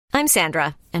I'm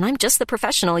Sandra, and I'm just the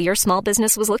professional your small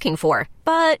business was looking for.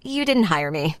 But you didn't hire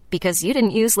me because you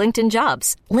didn't use LinkedIn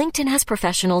Jobs. LinkedIn has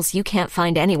professionals you can't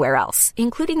find anywhere else,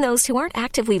 including those who aren't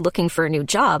actively looking for a new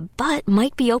job, but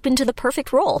might be open to the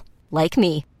perfect role, like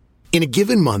me. In a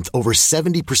given month, over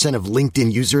 70% of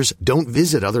LinkedIn users don't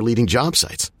visit other leading job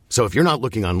sites. So if you're not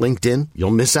looking on LinkedIn,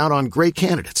 you'll miss out on great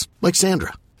candidates like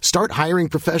Sandra. Start hiring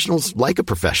professionals like a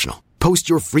professional. Post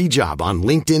your free job on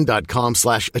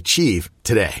linkedin.com/achieve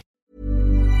today.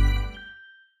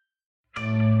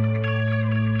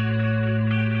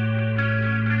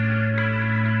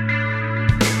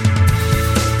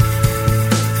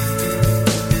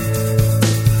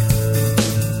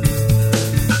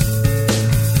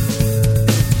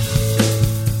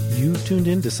 Tuned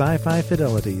in to Sci-Fi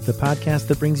Fidelity, the podcast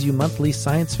that brings you monthly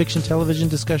science fiction television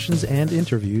discussions and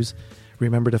interviews.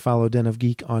 Remember to follow Den of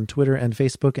Geek on Twitter and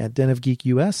Facebook at Den of Geek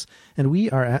US, and we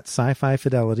are at Sci-Fi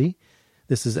Fidelity.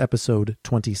 This is episode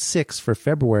 26 for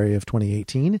February of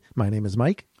 2018. My name is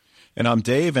Mike. And I'm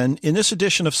Dave, and in this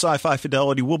edition of Sci-Fi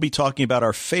Fidelity, we'll be talking about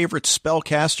our favorite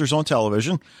spellcasters on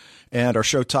television. And our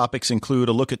show topics include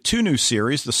a look at two new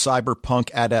series, the cyberpunk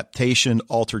adaptation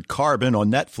Altered Carbon on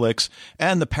Netflix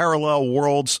and the Parallel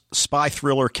Worlds spy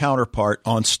thriller counterpart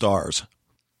on Starz.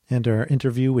 And our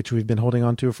interview, which we've been holding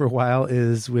on to for a while,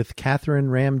 is with Kathryn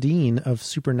Ramdeen of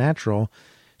Supernatural.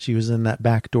 She was in that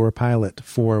backdoor pilot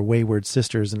for Wayward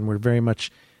Sisters, and we're very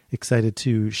much excited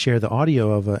to share the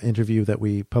audio of an interview that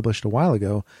we published a while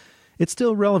ago. It's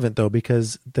still relevant, though,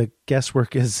 because the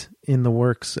guesswork is in the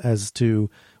works as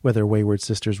to whether Wayward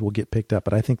Sisters will get picked up.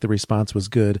 But I think the response was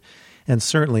good. And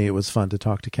certainly it was fun to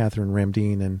talk to Kathryn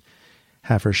Ramdeen and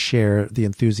have her share the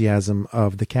enthusiasm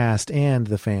of the cast and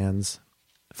the fans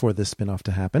for this spinoff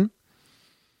to happen.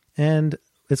 And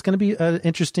it's going to be an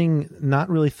interesting, not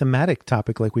really thematic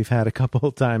topic like we've had a couple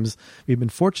of times. We've been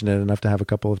fortunate enough to have a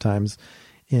couple of times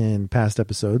in past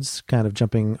episodes, kind of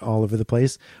jumping all over the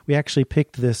place. We actually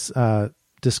picked this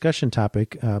discussion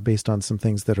topic based on some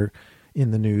things that are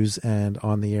in the news and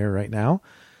on the air right now.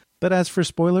 But as for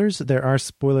spoilers, there are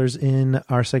spoilers in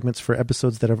our segments for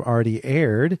episodes that have already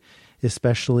aired,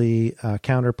 especially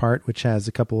Counterpart, which has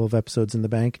a couple of episodes in the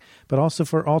bank, but also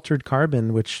for Altered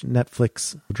Carbon, which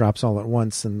Netflix drops all at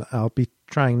once. And I'll be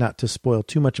trying not to spoil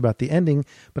too much about the ending,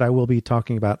 but I will be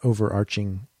talking about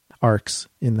overarching arcs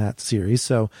in that series.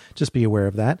 So just be aware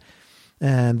of that.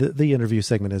 And the interview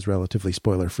segment is relatively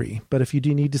spoiler-free. But if you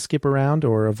do need to skip around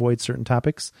or avoid certain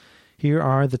topics, here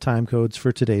are the time codes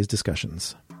for today's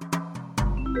discussions.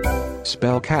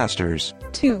 Spellcasters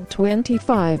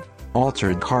 225,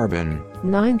 Altered Carbon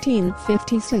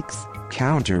 1956,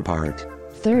 Counterpart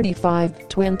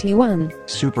 3521,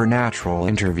 Supernatural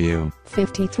Interview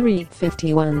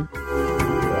 5351.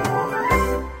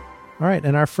 All right,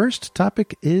 and our first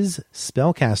topic is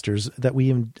spellcasters that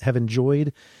we have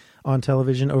enjoyed on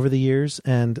television over the years.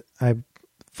 And I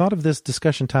thought of this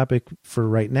discussion topic for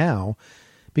right now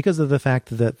because of the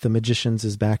fact that The Magicians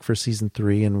is back for season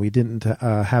 3, and we didn't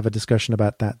have a discussion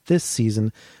about that this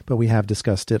season, but we have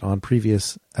discussed it on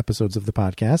previous episodes of the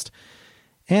podcast.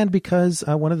 And because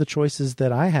one of the choices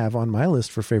that I have on my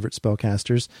list for favorite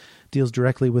spellcasters deals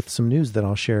directly with some news that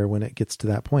I'll share when it gets to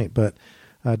that point. But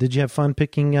did you have fun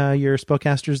picking your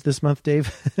spellcasters this month,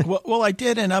 Dave? Well, I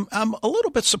did, and I'm a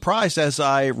little bit surprised as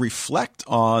I reflect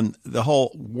on the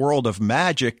whole world of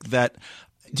magic that.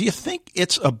 Do you think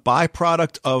it's a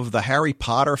byproduct of the Harry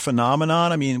Potter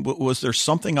phenomenon? I mean, was there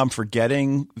something I'm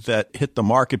forgetting that hit the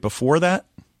market before that?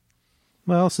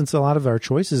 Well, since a lot of our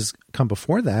choices come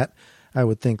before that, I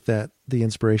would think that the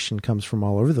inspiration comes from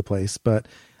all over the place. But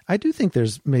I do think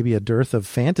there's maybe a dearth of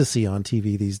fantasy on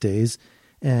TV these days.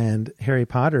 And Harry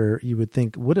Potter, you would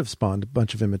think, would have spawned a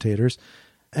bunch of imitators.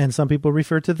 And some people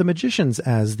refer to The Magicians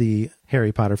as the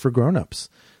Harry Potter for grown-ups.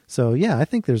 So, yeah, I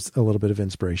think there's a little bit of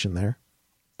inspiration there.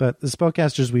 But the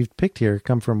spellcasters we've picked here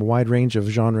come from a wide range of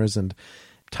genres and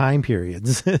time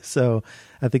periods. So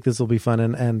I think this will be fun.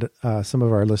 And some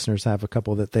of our listeners have a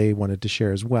couple that they wanted to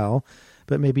share as well.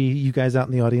 But maybe you guys out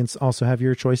in the audience also have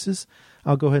your choices.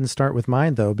 I'll go ahead and start with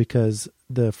mine, though, because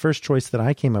the first choice that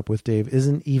I came up with, Dave,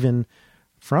 isn't even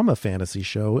from a fantasy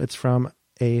show. It's from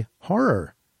a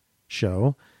horror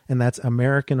show. And that's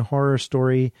American Horror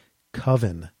Story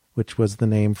Coven, which was the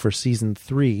name for season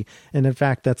 3. And in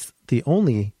fact, that's the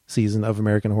only season of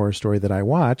American Horror Story that I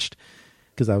watched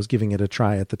because I was giving it a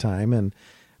try at the time and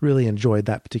really enjoyed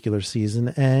that particular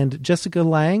season. And Jessica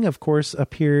Lange, of course,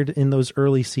 appeared in those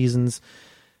early seasons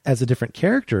as a different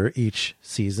character each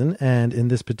season. And in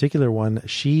this particular one,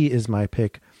 she is my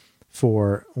pick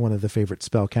for one of the favorite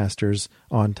spellcasters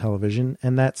on television.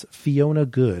 And that's Fiona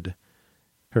Good,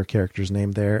 her character's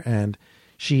name there. And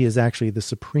she is actually the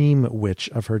supreme witch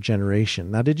of her generation.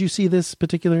 Now, did you see this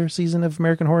particular season of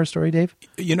American Horror Story, Dave?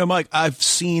 You know, Mike, I've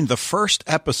seen the first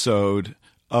episode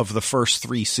of the first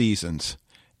 3 seasons.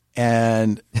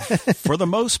 And for the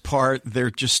most part,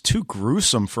 they're just too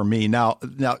gruesome for me. Now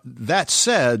that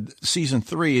said, season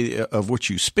 3 of which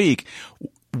you speak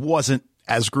wasn't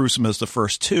as gruesome as the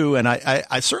first 2. And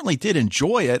I certainly did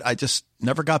enjoy it. I just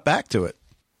never got back to it.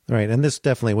 Right. And this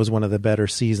definitely was one of the better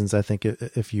seasons. I think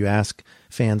if you ask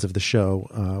fans of the show,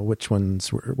 which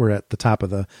ones were at the top of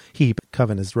the heap,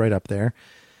 Coven is right up there.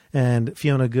 And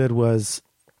Fiona Good was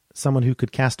someone who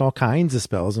could cast all kinds of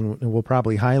spells, and we'll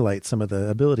probably highlight some of the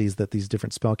abilities that these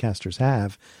different spellcasters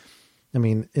have. I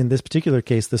mean, in this particular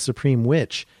case, the Supreme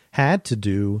Witch had to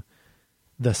do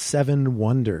the 7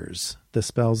 wonders, the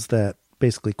spells that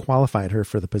basically qualified her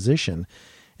for the position.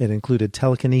 It included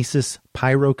telekinesis,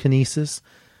 pyrokinesis,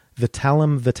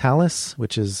 Vitalum Vitalis,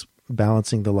 which is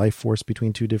balancing the life force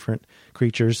between 2 different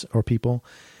creatures or people,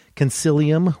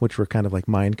 Concilium, which were kind of like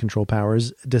mind control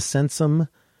powers, Descensum,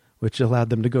 which allowed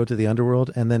them to go to the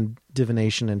underworld, and then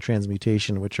divination and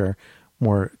transmutation, which are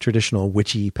more traditional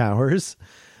witchy powers.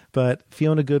 But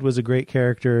Fiona Good was a great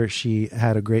character. She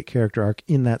had a great character arc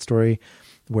in that story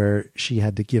where she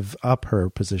had to give up her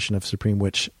position of Supreme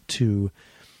Witch to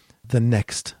the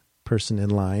next person in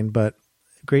line. But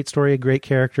great story, a great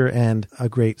character, and a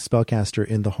great spellcaster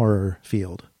in the horror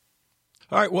field.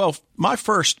 All right, well, my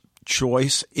first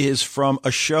choice is from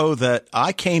a show that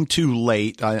I came to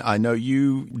late. I know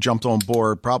you jumped on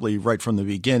board probably right from the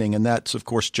beginning, and that's, of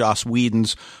course, Joss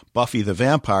Whedon's Buffy the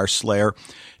Vampire Slayer.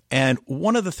 And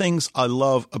one of the things I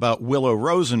love about Willow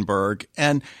Rosenberg,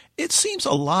 and it seems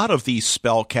a lot of these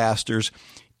spellcasters,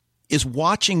 is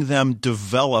watching them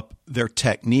develop their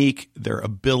technique, their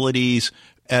abilities,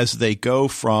 as they go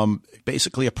from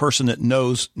basically a person that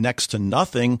knows next to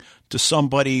nothing to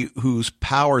somebody whose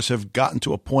powers have gotten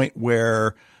to a point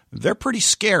where they're pretty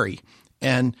scary.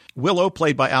 And Willow,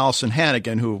 played by Allison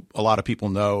Hannigan, who a lot of people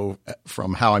know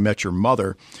from How I Met Your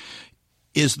Mother,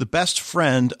 is the best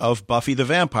friend of Buffy the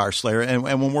Vampire Slayer. And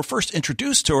when we're first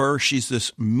introduced to her, she's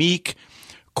this meek,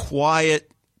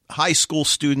 quiet high school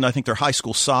student. I think they're high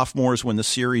school sophomores when the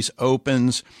series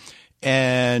opens.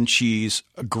 And she's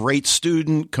a great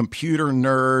student, computer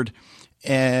nerd,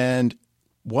 and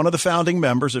one of the founding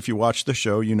members. If you watch the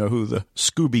show, you know who the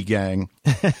Scooby Gang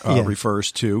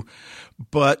refers to.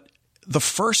 But the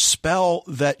first spell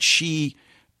that she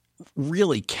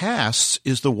really casts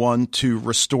is the one to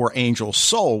restore Angel's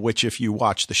soul, which, if you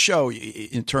watch the show,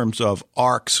 in terms of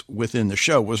arcs within the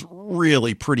show, was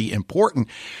really pretty important.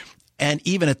 And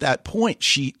even at that point,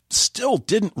 she still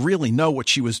didn't really know what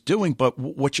she was doing. But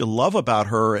what you love about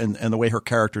her and the way her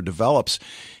character develops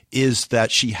is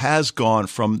that she has gone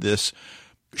from this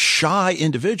shy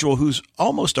individual who's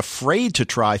almost afraid to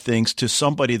try things to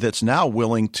somebody that's now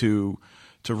willing to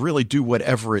really do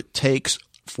whatever it takes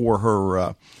for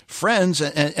her friends.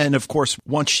 And of course,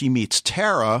 once she meets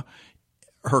Tara,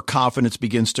 her confidence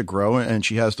begins to grow, and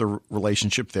she has the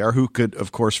relationship there. Who could,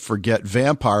 of course, forget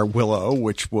Vampire Willow,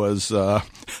 which was the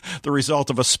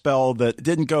result of a spell that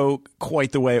didn't go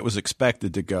quite the way it was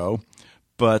expected to go.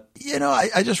 But, you know,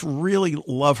 I just really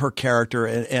love her character,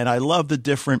 and I love the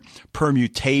different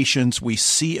permutations we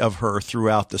see of her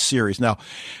throughout the series. Now,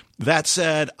 that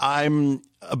said, I'm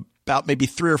about maybe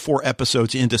 3 or 4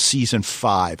 episodes into season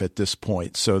 5 at this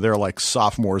point. So they're like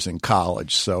sophomores in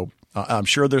college. So I'm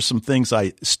sure there's some things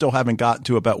I still haven't gotten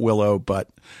to about Willow, but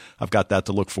I've got that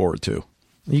to look forward to.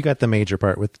 You got the major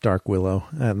part with Dark Willow,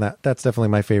 and that's definitely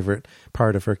my favorite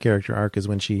part of her character arc, is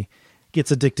when she gets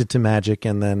addicted to magic,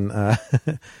 and then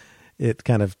it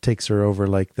kind of takes her over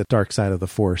like the dark side of the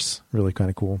Force. Really kind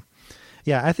of cool.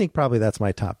 Yeah, I think probably that's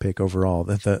my top pick overall,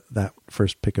 that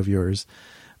first pick of yours.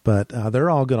 But they're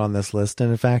all good on this list.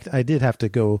 And in fact, I did have to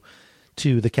go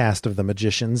to the cast of The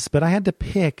Magicians, but I had to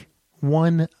pick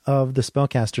one of the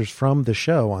spellcasters from the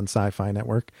show on Sci-Fi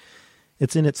Network.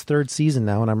 It's in its 3rd season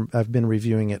now, and I've been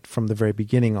reviewing it from the very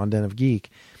beginning on Den of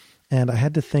Geek. And I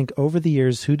had to think over the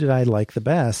years, who did I like the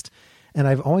best? And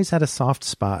I've always had a soft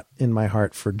spot in my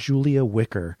heart for Julia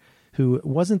Wicker, who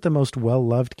wasn't the most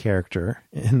well-loved character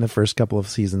in the first couple of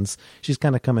seasons. She's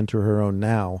kind of come into her own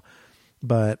now.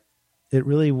 But it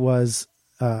really was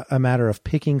a matter of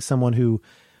picking someone who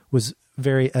was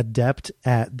very adept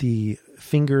at the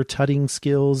finger tutting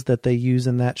skills that they use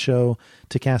in that show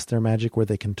to cast their magic, where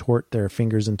they contort their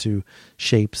fingers into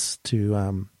shapes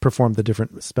to perform the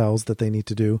different spells that they need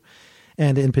to do.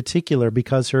 And in particular,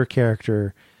 because her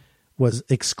character was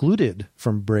excluded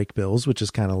from Breakbills, which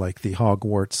is kind of like the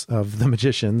Hogwarts of the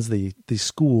magicians, the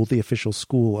school, the official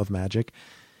school of magic,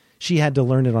 she had to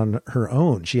learn it on her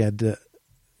own. She had to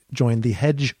joined the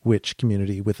Hedge Witch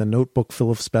community with a notebook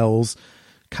full of spells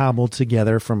cobbled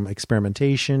together from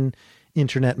experimentation,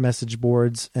 internet message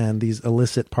boards, and these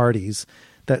illicit parties.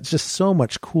 That's just so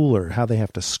much cooler how they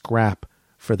have to scrap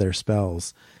for their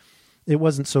spells. It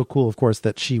wasn't so cool, of course,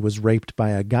 that she was raped by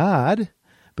a god,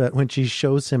 but when she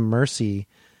shows him mercy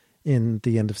in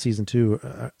the end of season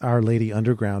 2, Our Lady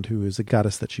Underground, who is a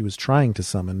goddess that she was trying to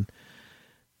summon,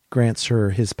 grants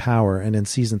her his power. And in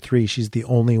season 3, she's the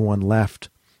only one left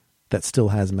that still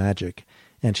has magic.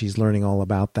 And she's learning all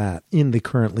about that in the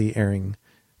currently airing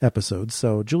episodes.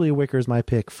 So Julia Wicker is my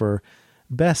pick for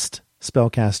best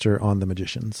spellcaster on The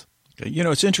Magicians. You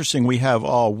know, it's interesting. We have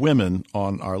all women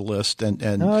on our list, and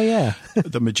oh yeah,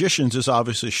 The Magicians is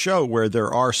obviously a show where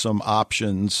there are some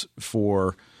options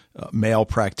for male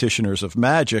practitioners of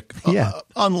magic,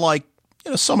 unlike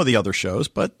some of the other shows.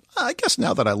 But I guess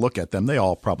now that I look at them, they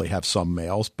all probably have some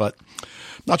males. But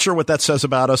not sure what that says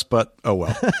about us. But oh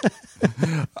well.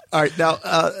 All right, now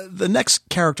the next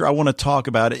character I want to talk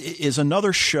about is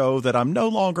another show that I'm no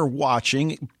longer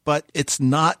watching, but it's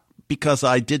not because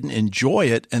I didn't enjoy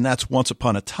it, and that's Once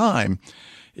Upon a Time.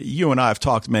 You and I have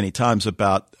talked many times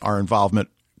about our involvement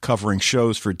covering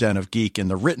shows for Den of Geek in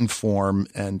the written form,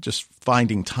 and just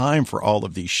finding time for all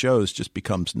of these shows just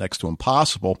becomes next to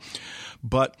impossible.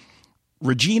 But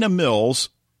Regina Mills,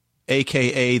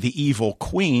 a.k.a. the Evil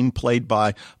Queen, played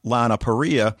by Lana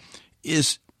Parrilla,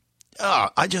 is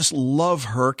I just love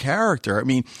her character. I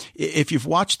mean, if you've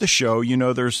watched the show, you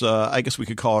know there's I guess we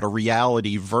could call it a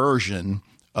reality version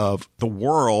of the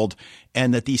world,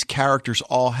 and that these characters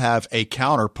all have a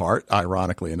counterpart,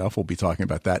 ironically enough, we'll be talking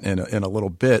about that in a little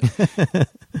bit,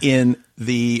 in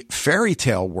the fairy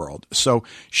tale world. So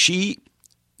she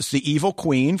is the evil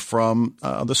queen from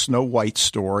the Snow White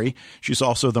story. She's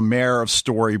also the mayor of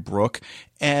Storybrooke.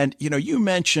 And, you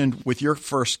mentioned with your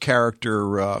first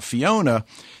character, Fiona,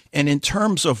 and in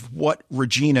terms of what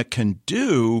Regina can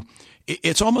do,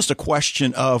 it's almost a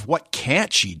question of what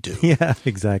can't she do? Yeah,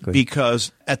 exactly.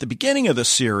 Because at the beginning of the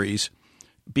series,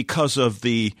 because of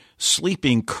the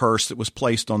sleeping curse that was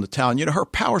placed on the town, her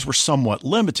powers were somewhat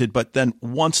limited. But then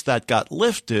once that got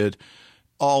lifted,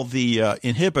 all the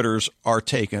inhibitors are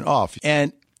taken off.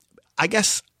 And I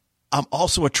guess I'm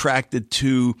also attracted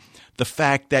to the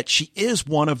fact that she is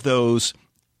one of those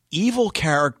evil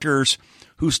characters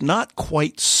who's not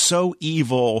quite so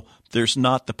evil there's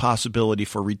not the possibility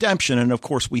for redemption. And of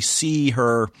course, we see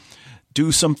her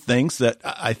do some things that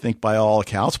I think by all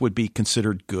accounts would be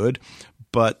considered good.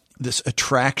 But this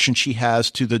attraction she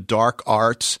has to the dark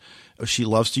arts, she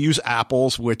loves to use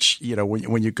apples, which,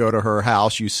 when you go to her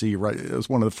house, you see right. It was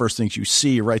one of the first things you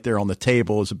see right there on the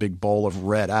table is a big bowl of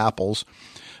red apples.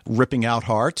 Ripping out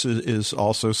hearts is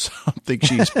also something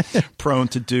she's prone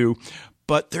to do.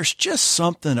 But there's just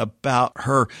something about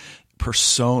her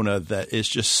persona that is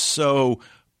just so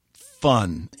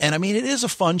fun. And I mean, it is a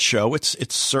fun show.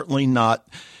 It's certainly not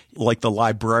like The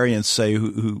Librarians, say,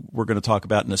 who we're going to talk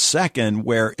about in a second,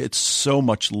 where it's so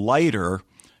much lighter,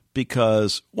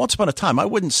 because Once Upon a Time, I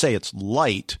wouldn't say it's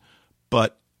light,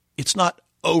 but it's not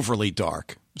overly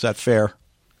dark. Is that fair?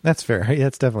 That's fair. Yeah,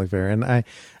 that's definitely fair. And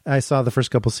I saw the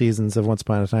first couple seasons of Once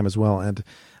Upon a Time as well. And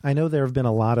I know there have been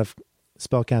a lot of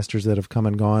spellcasters that have come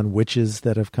and gone, witches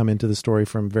that have come into the story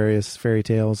from various fairy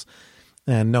tales,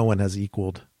 and no one has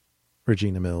equaled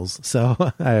Regina Mills. So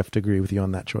I have to agree with you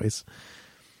on that choice.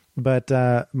 But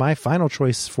my final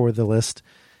choice for the list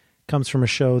comes from a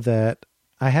show that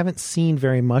I haven't seen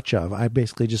very much of. I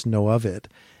basically just know of it,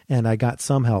 and I got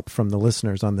some help from the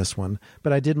listeners on this one.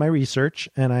 But I did my research,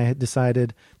 and I had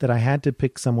decided that I had to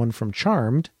pick someone from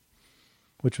Charmed,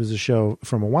 which was a show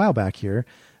from a while back here.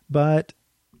 But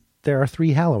there are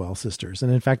 3 Hallowell sisters.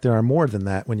 And in fact, there are more than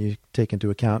that when you take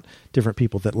into account different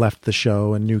people that left the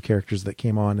show and new characters that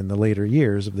came on in the later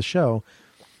years of the show.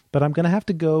 But I'm going to have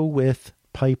to go with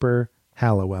Piper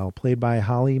Hallowell, played by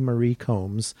Holly Marie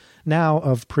Combs, now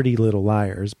of Pretty Little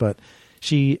Liars. But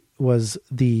she was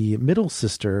the middle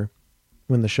sister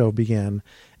when the show began,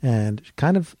 and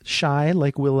kind of shy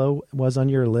like Willow was on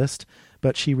your list,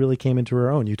 but she really came into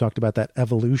her own. You talked about that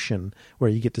evolution where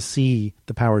you get to see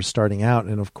the powers starting out.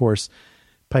 And of course,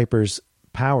 Piper's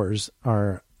powers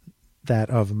are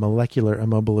that of molecular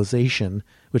immobilization,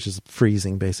 which is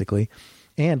freezing basically,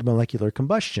 and molecular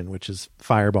combustion, which is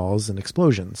fireballs and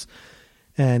explosions.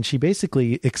 And she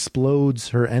basically explodes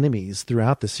her enemies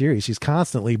throughout the series. She's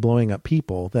constantly blowing up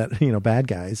people that, bad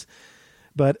guys.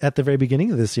 But at the very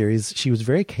beginning of the series, she was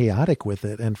very chaotic with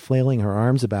it and flailing her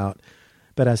arms about.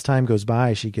 But as time goes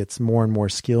by, she gets more and more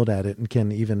skilled at it and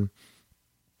can even,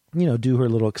 do her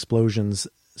little explosions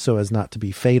so as not to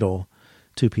be fatal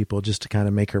to people just to kind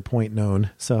of make her point known.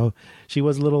 So she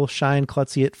was a little shy and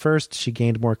klutzy at first. She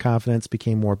gained more confidence,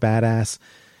 became more badass,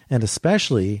 and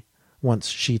especially once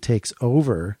she takes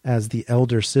over as the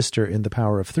elder sister in The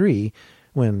Power of Three,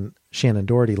 when Shannon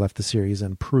Doherty left the series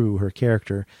and Prue, her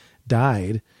character,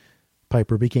 died,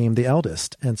 Piper became the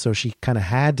eldest. And so she kind of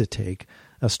had to take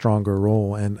a stronger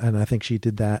role. And I think she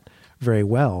did that very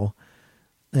well.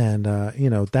 And,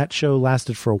 that show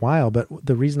lasted for a while, but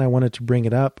the reason I wanted to bring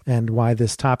it up and why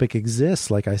this topic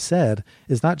exists, like I said,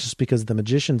 is not just because The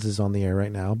Magicians is on the air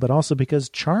right now, but also because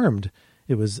Charmed,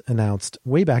 it was announced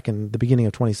way back in the beginning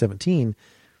of 2017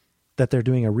 that they're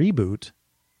doing a reboot,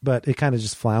 but it kind of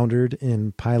just floundered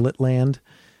in pilot land.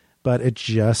 But it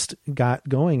just got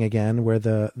going again, where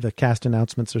the cast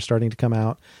announcements are starting to come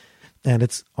out, and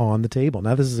it's on the table.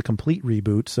 Now, this is a complete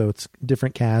reboot, so it's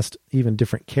different cast, even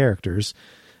different characters,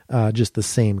 just the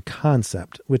same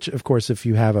concept, which, of course, if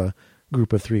you have a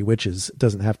group of three witches, it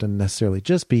doesn't have to necessarily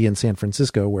just be in San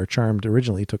Francisco, where Charmed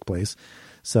originally took place.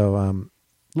 So,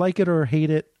 like it or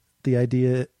hate it, the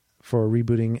idea for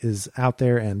rebooting is out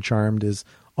there, and Charmed is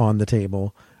on the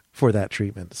table for that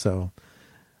treatment. So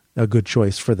a good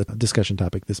choice for the discussion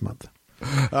topic this month.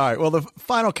 All right. Well, the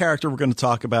final character we're going to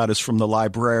talk about is from The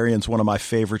Librarians, one of my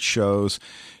favorite shows.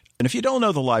 And if you don't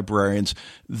know The Librarians,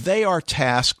 they are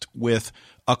tasked with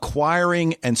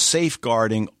acquiring and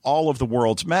safeguarding all of the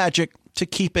world's magic to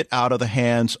keep it out of the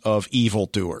hands of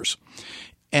evildoers.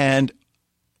 And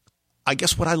I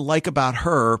guess what I like about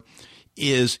her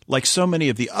is, like so many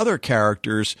of the other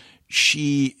characters,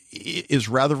 she is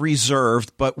rather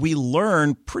reserved, but we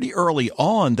learn pretty early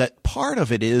on that part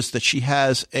of it is that she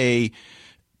has a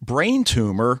brain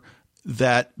tumor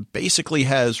that basically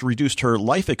has reduced her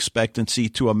life expectancy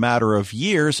to a matter of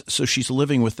years. So she's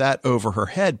living with that over her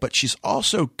head, but she's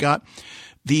also got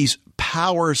these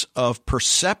powers of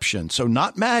perception. So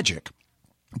not magic,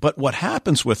 but what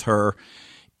happens with her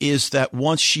is that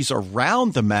once she's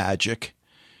around the magic,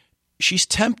 she's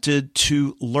tempted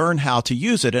to learn how to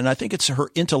use it. And I think it's her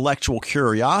intellectual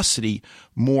curiosity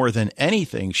more than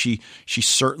anything. She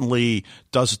certainly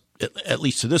does, at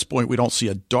least to this point, we don't see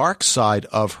a dark side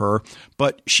of her,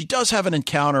 but she does have an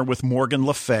encounter with Morgan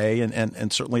Le Fay,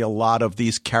 and certainly a lot of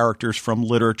these characters from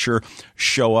literature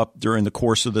show up during the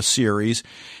course of the series.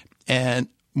 And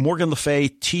Morgan Le Fay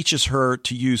teaches her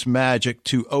to use magic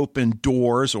to open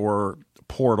doors, or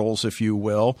portals, if you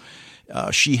will.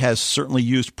 She has certainly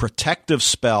used protective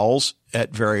spells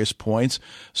at various points,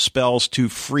 spells to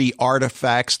free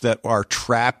artifacts that are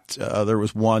trapped. There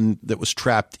was one that was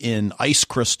trapped in ice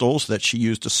crystals that she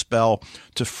used a spell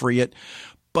to free it.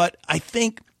 But I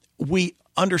think we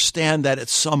understand that at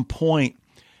some point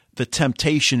the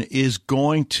temptation is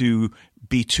going to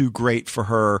be too great for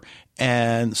her,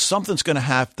 and something's going to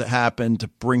have to happen to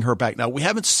bring her back. Now, we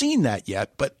haven't seen that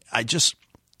yet, but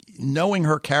knowing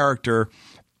her character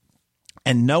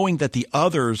and knowing that the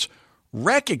others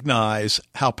recognize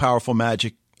how powerful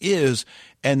magic is,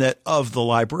 and that of the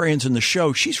librarians in the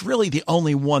show, she's really the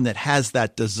only one that has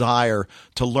that desire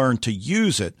to learn to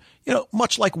use it,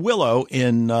 much like Willow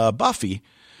in Buffy.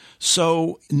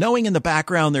 So knowing in the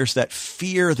background there's that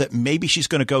fear that maybe she's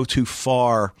going to go too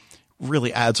far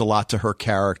really adds a lot to her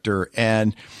character.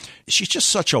 And she's just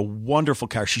such a wonderful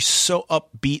character. She's so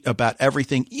upbeat about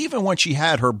everything. Even when she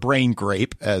had her brain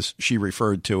grape, as she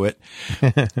referred to it,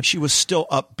 she was still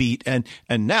upbeat.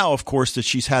 And now, of course, that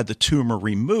she's had the tumor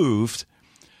removed,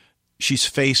 she's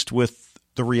faced with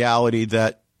the reality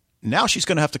that now she's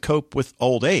going to have to cope with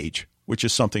old age, which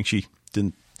is something she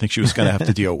didn't think she was going to have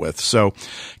to deal with. So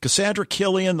Cassandra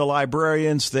Killian, The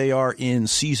Librarians, they are in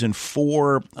season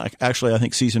 4. Actually, I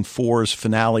think season 4's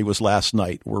finale was last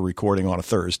night. We're recording on a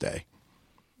Thursday.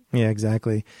 Yeah,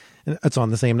 exactly. And it's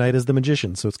on the same night as The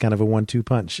Magicians, so it's kind of a 1-2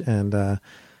 punch. And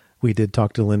we did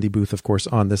talk to Lindy Booth, of course,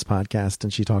 on this podcast,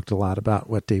 and she talked a lot about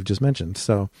what Dave just mentioned.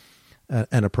 So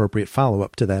an appropriate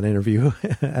follow-up to that interview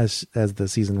as the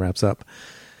season wraps up.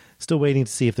 Still waiting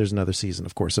to see if there's another season,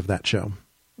 of course, of that show.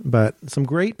 But some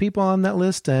great people on that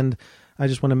list, and I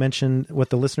just want to mention what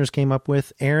the listeners came up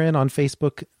with. Aaron on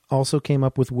Facebook also came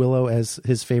up with Willow as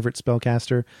his favorite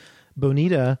spellcaster.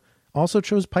 Bonita also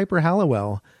chose Piper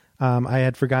Halliwell. I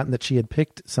had forgotten that she had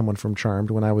picked someone from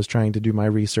Charmed when I was trying to do my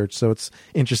research, so it's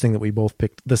interesting that we both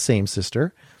picked the same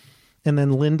sister. And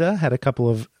then Linda had a couple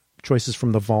of choices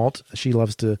from The Vault. She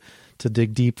loves to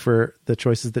dig deep for the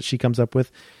choices that she comes up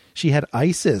with. She had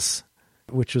Isis,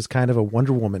 which was kind of a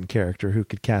Wonder Woman character who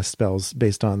could cast spells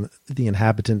based on the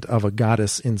inhabitant of a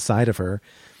goddess inside of her.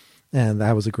 And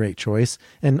that was a great choice.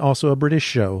 And also a British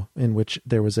show in which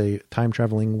there was a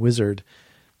time-traveling wizard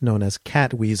known as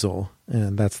Catweasel,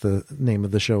 and that's the name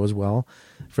of the show as well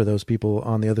for those people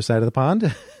on the other side of the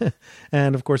pond.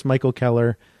 And of course, Michael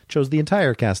Keller chose the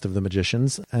entire cast of The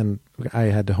Magicians, and I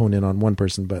had to hone in on one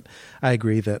person, but I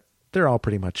agree that they're all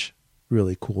pretty much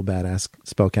really cool, badass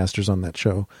spellcasters on that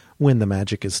show when the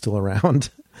magic is still around.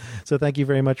 So thank you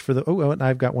very much for the... Oh, and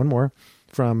I've got one more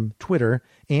from Twitter.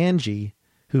 Angie,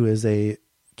 who is a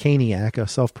Caniac, a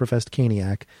self-professed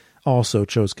Caniac, also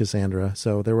chose Cassandra.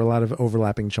 So there were a lot of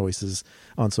overlapping choices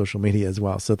on social media as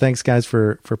well. So thanks, guys,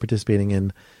 for participating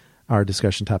in our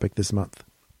discussion topic this month.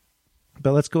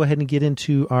 But let's go ahead and get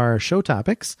into our show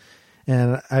topics.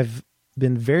 And I've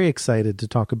been very excited to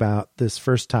talk about this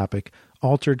first topic,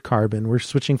 Altered Carbon. We're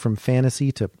switching from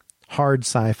fantasy to hard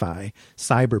sci-fi,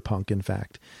 cyberpunk, in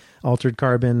fact. Altered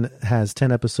Carbon has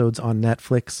 10 episodes on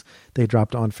Netflix. They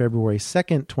dropped on February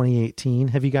 2nd, 2018.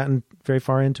 Have you gotten very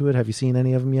far into it? Have you seen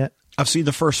any of them yet? I've seen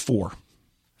the first 4.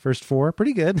 First 4?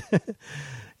 Pretty good.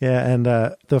 Yeah, and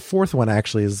the fourth one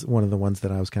actually is one of the ones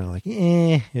that I was kind of like,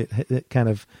 It kind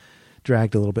of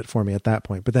dragged a little bit for me at that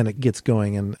point. But then it gets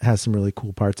going and has some really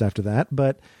cool parts after that.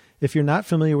 But if you're not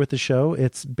familiar with the show,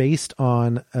 it's based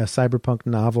on a cyberpunk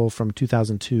novel from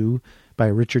 2002 by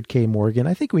Richard K. Morgan.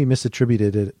 I think we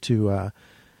misattributed it to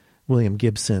William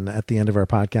Gibson at the end of our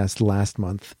podcast last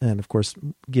month. And of course,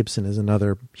 Gibson is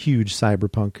another huge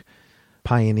cyberpunk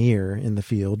pioneer in the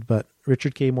field. But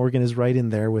Richard K. Morgan is right in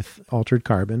there with Altered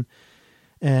Carbon.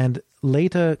 And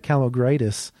Leta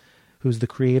Kalogridis, who's the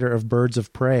creator of Birds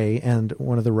of Prey and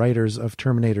one of the writers of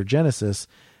Terminator Genesis,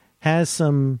 has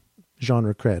some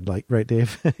genre cred, like, right,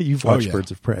 Dave? You've watched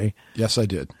Birds of Prey. Yes, I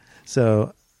did.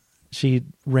 So she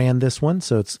ran this one,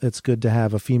 so it's good to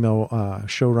have a female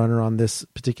showrunner on this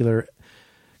particular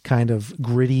kind of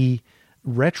gritty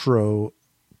retro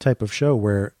type of show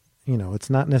where, you know, it's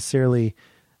not necessarily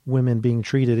women being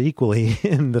treated equally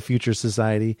in the future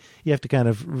society. You have to kind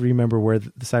of remember where the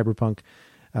cyberpunk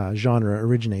genre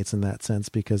originates in that sense,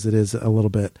 because it is a little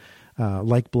bit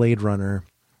like Blade Runner,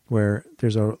 where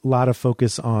there's a lot of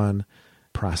focus on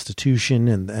prostitution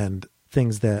and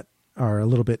things that are a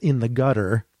little bit in the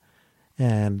gutter.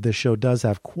 And this show does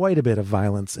have quite a bit of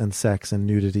violence and sex and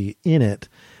nudity in it.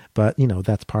 But, you know,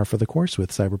 that's par for the course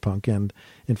with cyberpunk. And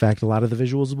in fact, a lot of the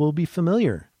visuals will be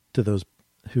familiar to those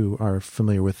who are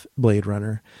familiar with Blade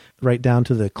Runner, right down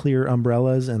to the clear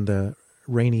umbrellas and the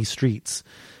rainy streets.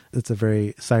 It's a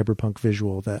very cyberpunk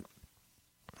visual that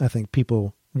I think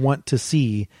people want to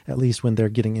see, at least when they're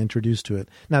getting introduced to it.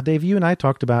 Now, Dave, you and I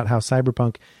talked about how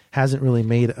cyberpunk hasn't really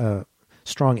made a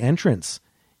strong entrance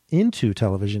into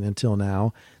television until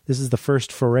now. This is the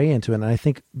first foray into it. And I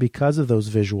think because of those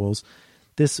visuals,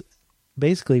 this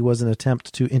basically was an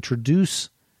attempt to introduce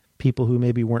people who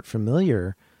maybe weren't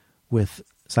familiar with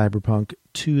cyberpunk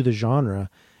to the genre.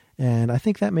 And I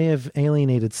think that may have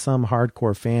alienated some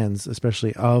hardcore fans,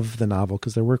 especially of the novel,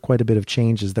 because there were quite a bit of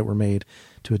changes that were made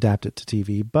to adapt it to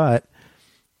TV. But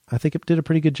I think it did a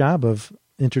pretty good job of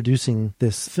introducing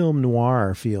this film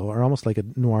noir feel, or almost like a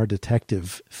noir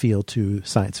detective feel to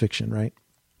science fiction, right?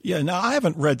 Yeah, now I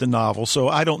haven't read the novel, so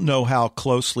I don't know how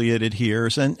closely it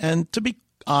adheres. And to be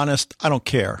honest, I don't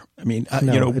care. I mean,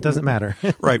 no, you know, it doesn't matter.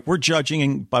 Right. We're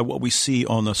judging by what we see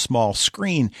on the small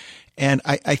screen. And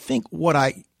I think what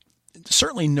I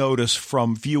certainly noticed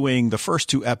from viewing the first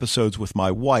 2 episodes with my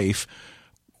wife,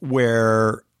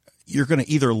 where you're going to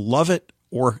either love it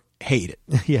or hate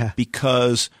it. Yeah.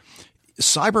 Because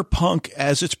cyberpunk,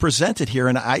 as it's presented here,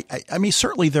 and I mean,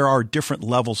 certainly there are different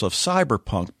levels of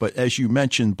cyberpunk, but as you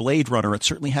mentioned, Blade Runner, it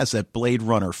certainly has that Blade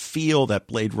Runner feel, that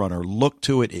Blade Runner look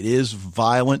to it. It is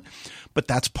violent, but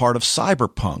that's part of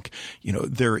cyberpunk. You know,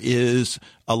 there is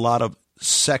a lot of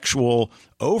sexual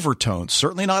overtones,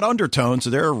 certainly not undertones.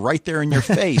 They're right there in your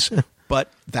face,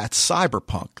 but that's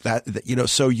cyberpunk. That, you know,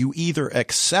 so you either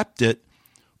accept it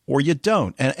or you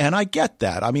don't. And I get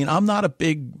that. I mean, I'm not a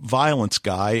big violence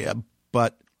guy,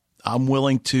 but I'm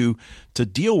willing to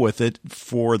deal with it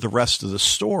for the rest of the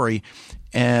story.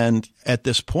 And at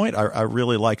this point, I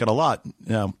really like it a lot.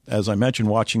 Now, as I mentioned,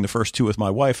 watching the first 2 with my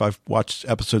wife, I've watched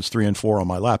episodes 3 and 4 on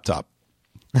my laptop.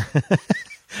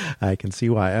 I can see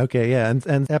why. Okay, yeah.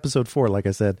 And episode 4, like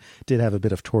I said, did have a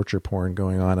bit of torture porn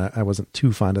going on. I wasn't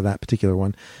too fond of that particular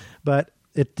one. But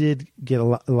it did get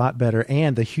a lot better.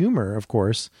 And the humor, of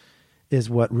course, is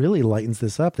what really lightens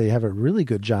this up. They have a really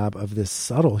good job of this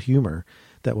subtle humor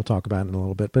that we'll talk about in a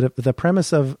little bit. But the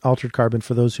premise of Altered Carbon,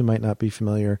 for those who might not be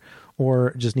familiar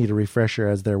or just need a refresher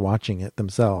as they're watching it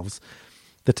themselves,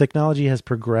 the technology has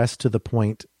progressed to the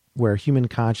point where human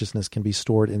consciousness can be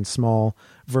stored in small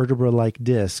vertebra-like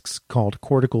discs called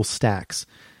cortical stacks,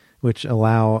 which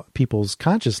allow people's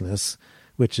consciousness,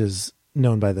 which is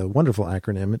known by the wonderful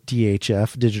acronym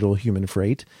DHF, Digital Human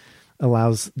Freight,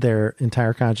 allows their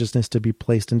entire consciousness to be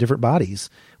placed in different bodies,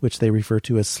 which they refer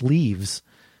to as sleeves.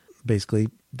 Basically,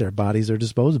 their bodies are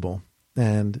disposable,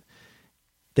 and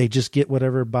they just get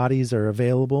whatever bodies are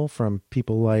available from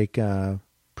people like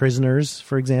prisoners,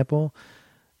 for example.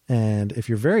 And if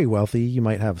you're very wealthy, you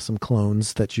might have some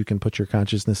clones that you can put your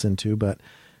consciousness into, but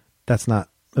that's not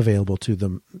available to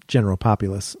the general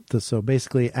populace. So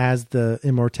basically, as the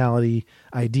immortality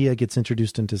idea gets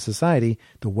introduced into society,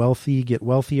 the wealthy get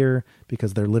wealthier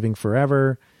because they're living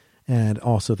forever, and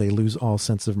also they lose all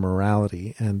sense of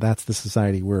morality. And that's the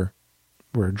society we're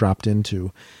dropped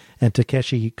into. And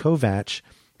Takeshi Kovacs,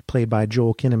 played by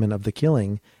Joel Kinnaman of The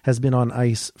Killing, has been on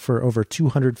ice for over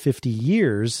 250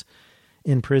 years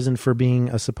in prison for being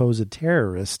a supposed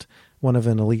terrorist, one of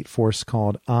an elite force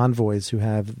called Envoys, who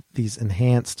have these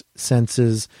enhanced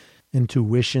senses,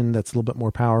 intuition that's a little bit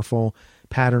more powerful,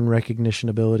 pattern recognition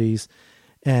abilities.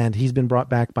 And he's been brought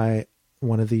back by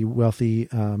one of the wealthy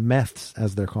Meths,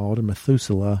 as they're called, or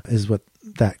Methuselah is what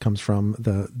that comes from,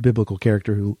 the biblical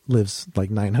character who lives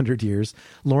like 900 years.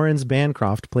 Lawrence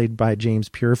Bancroft, played by James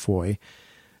Purefoy,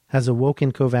 has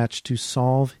awoken Kovacs to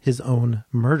solve his own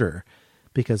murder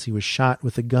because he was shot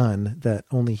with a gun that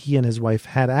only he and his wife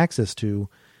had access to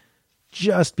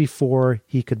just before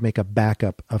he could make a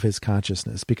backup of his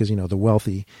consciousness, because, you know, the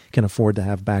wealthy can afford to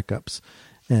have backups.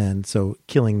 And so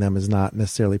killing them is not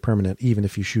necessarily permanent, even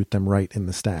if you shoot them right in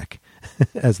the stack,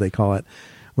 as they call it,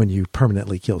 when you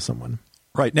permanently kill someone.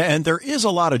 Right. And there is a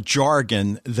lot of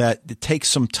jargon that takes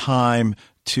some time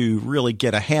to really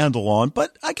get a handle on,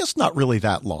 but I guess not really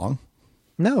that long.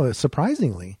 No,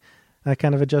 surprisingly. I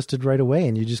kind of adjusted right away,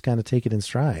 and you just kind of take it in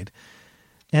stride.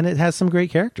 And it has some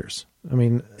great characters. I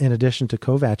mean, in addition to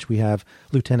Kovacs, we have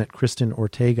Lieutenant Kristen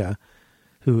Ortega,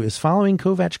 who is following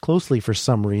Kovacs closely for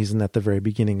some reason at the very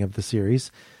beginning of the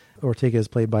series. Ortega is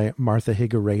played by Martha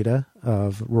Higuereta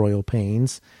of Royal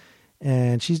Pains,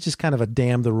 and she's just kind of a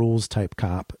damn the rules type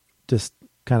cop, just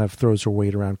kind of throws her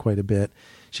weight around quite a bit.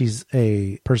 She's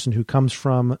a person who comes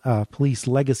from a police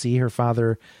legacy. Her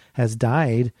father has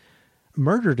died,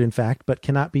 murdered in fact, but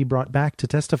cannot be brought back to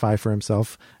testify for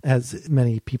himself, as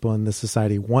many people in this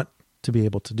society want to be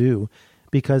able to do,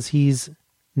 because he's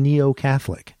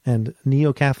neo-Catholic, and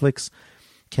neo-Catholics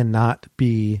cannot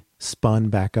be spun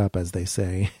back up, as they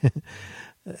say,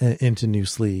 into new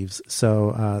sleeves.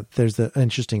 So there's an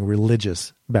interesting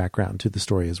religious background to the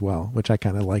story as well, which I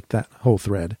kind of like that whole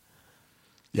thread.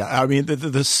 Yeah, I mean,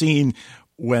 the scene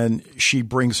when she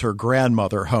brings her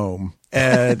grandmother home,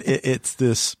 and it's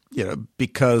this, you know,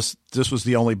 because this was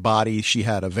the only body she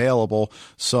had available,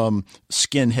 some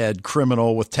skinhead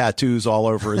criminal with tattoos all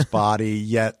over his body,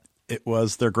 yet it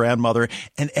was their grandmother,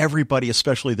 and everybody,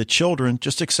 especially the children,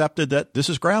 just accepted that this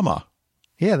is grandma.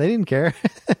 Yeah, they didn't care.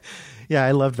 Yeah,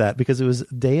 I love that, because it was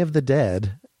Day of the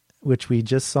Dead, which we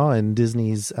just saw in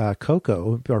Disney's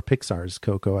Coco, or Pixar's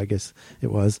Coco, I guess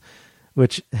it was,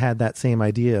 which had that same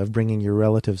idea of bringing your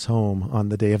relatives home on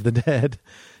the Day of the Dead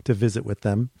to visit with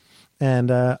them. And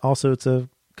also it's a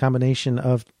combination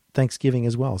of Thanksgiving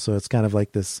as well. So it's kind of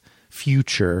like this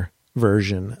future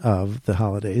version of the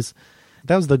holidays.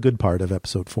 That was the good part of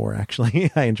episode 4, actually.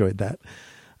 I enjoyed that.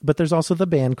 But there's also the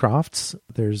Bancrofts.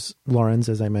 There's Lawrence,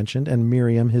 as I mentioned, and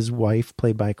Miriam, his wife,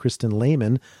 played by Kristen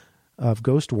Lehman of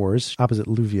Ghost Wars, opposite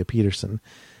Luvia Peterson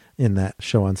in that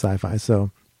show on Sci-Fi. So,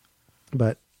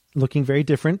 but looking very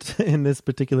different in this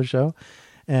particular show.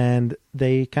 And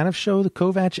they kind of show the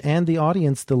Kovacs and the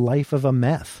audience the life of a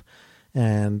meth.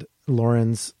 And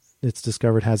Lawrence, it's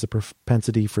discovered, has a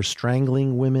propensity for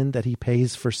strangling women that he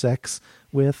pays for sex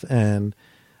with, and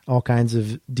all kinds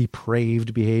of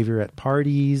depraved behavior at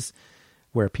parties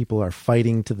where people are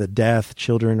fighting to the death.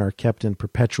 Children are kept in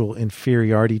perpetual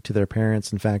inferiority to their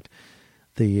parents. In fact,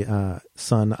 the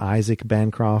son, Isaac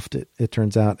Bancroft, it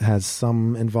turns out, has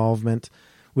some involvement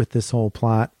with this whole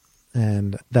plot,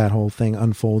 and that whole thing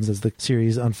unfolds as the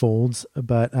series unfolds.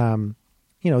 But,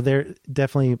 you know, they're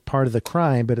definitely part of the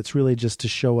crime, but it's really just to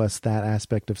show us that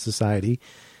aspect of society.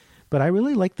 But I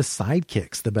really like the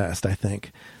sidekicks the best, I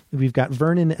think. We've got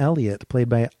Vernon Elliott, played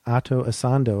by Otto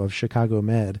Asando of Chicago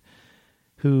Med,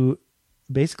 who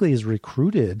basically is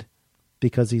recruited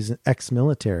because he's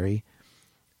ex-military.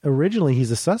 Originally,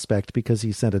 he's a suspect because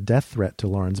he sent a death threat to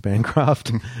Lawrence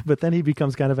Bancroft, but then he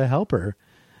becomes kind of a helper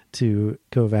to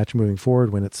Kovacs moving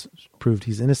forward when it's proved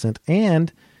he's innocent.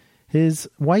 And his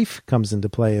wife comes into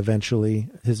play eventually,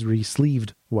 his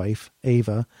re-sleeved wife,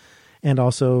 Ava. And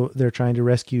also they're trying to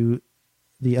rescue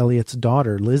the Elliott's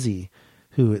daughter, Lizzie,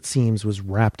 who it seems was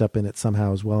wrapped up in it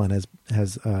somehow as well and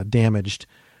has damaged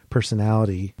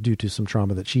personality due to some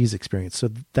trauma that she's experienced. So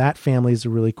that family is a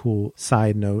really cool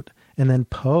side note. And then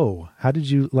Poe. How did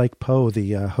you like Poe,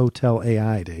 the hotel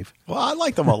AI, Dave? Well, I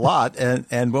liked him a lot.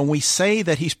 And when we say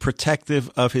that he's protective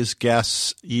of his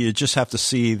guests, you just have to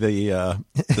see the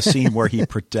scene where he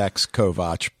protects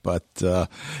Kovacs. But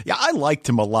yeah, I liked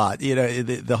him a lot. You know,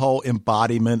 the whole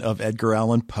embodiment of Edgar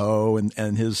Allan Poe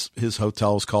and his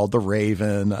hotel is called the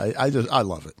Raven. I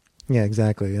love it. Yeah,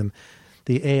 exactly. And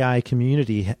the AI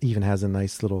community even has a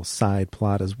nice little side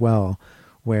plot as well,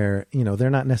 where, you know, they're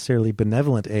not necessarily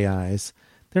benevolent AIs.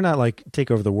 They're not like take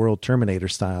over the world Terminator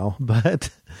style, but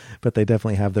they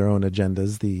definitely have their own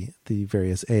agendas, the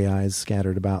various AIs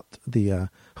scattered about the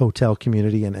hotel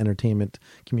community and entertainment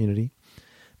community.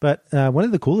 But one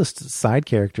of the coolest side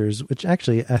characters, which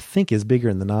actually I think is bigger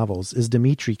in the novels, is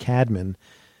Dimitri Cadman,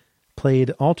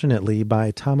 played alternately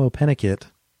by Tomo Pennicott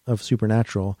of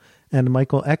Supernatural and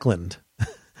Michael Eklund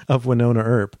of Winona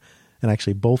Earp. And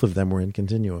actually, both of them were in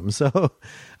Continuum. So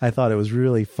I thought it was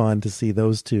really fun to see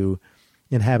those two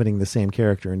inhabiting the same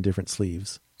character in different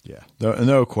sleeves. Yeah,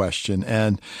 no question.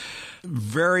 And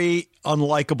very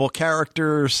unlikable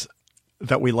characters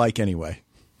that we like anyway.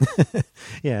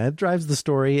 Yeah, it drives the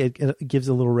story. It gives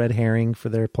a little red herring for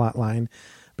their plot line,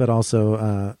 but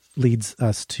also leads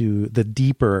us to the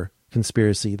deeper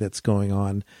conspiracy that's going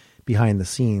on behind the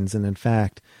scenes. And in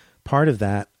fact, part of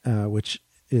that, which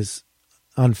is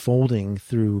unfolding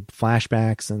through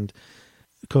flashbacks and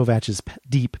Kovac's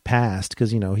deep past,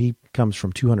 because, you know, he comes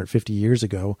from 250 years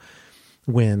ago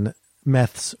when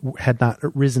meths had not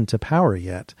risen to power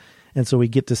yet. And so we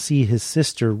get to see his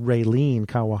sister, Raylene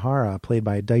Kawahara, played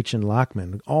by Daichin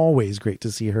Lachman. Always great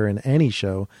to see her in any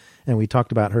show. And we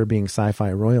talked about her being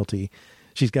sci-fi royalty.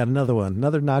 She's got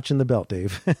another notch in the belt,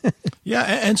 Dave. Yeah,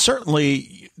 and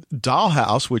certainly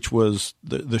Dollhouse, which was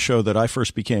the show that I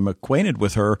first became acquainted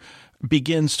with her,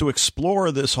 begins to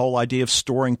explore this whole idea of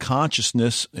storing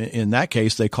consciousness. In that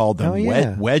case, they called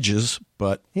them wedges.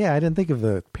 But yeah, I didn't think of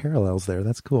the parallels there.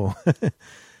 That's cool.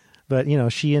 But, you know,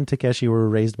 she and Takeshi were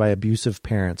raised by abusive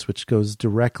parents, which goes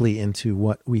directly into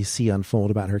what we see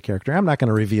unfold about her character. I'm not going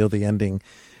to reveal the ending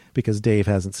because Dave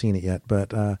hasn't seen it yet,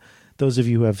 but those of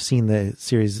you who have seen the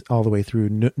series all the way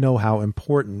through know how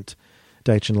important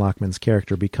Daichin Lachman's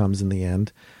character becomes in the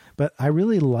end. But I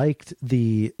really liked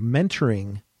the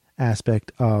mentoring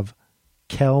aspect of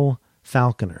Kel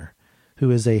Falconer, who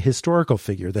is a historical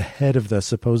figure, the head of the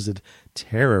supposed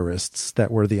terrorists that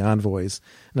were the envoys.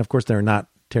 And of course, they're not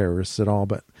terrorists at all,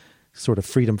 but sort of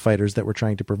freedom fighters that were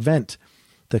trying to prevent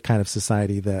the kind of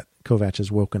society that Kovacs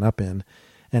has woken up in.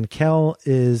 And Kel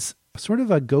is sort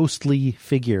of a ghostly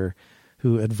figure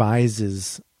who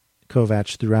advises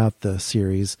Kovacs throughout the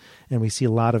series, and we see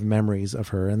a lot of memories of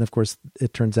her. And of course,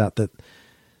 it turns out that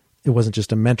it wasn't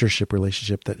just a mentorship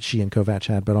relationship that she and Kovacs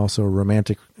had, but also a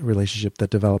romantic relationship that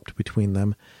developed between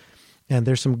them. And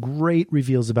there's some great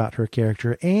reveals about her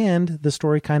character, and the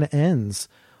story kind of ends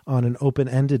on an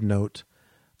open-ended note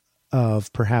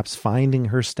of perhaps finding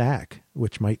her stack,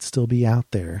 which might still be out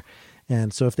there.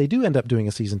 And so if they do end up doing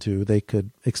a season 2, they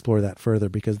could explore that further,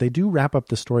 because they do wrap up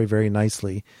the story very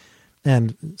nicely.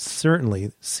 And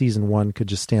certainly season 1 could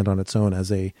just stand on its own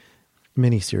as a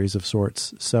miniseries of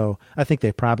sorts. So I think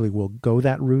they probably will go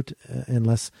that route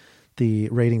unless the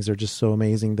ratings are just so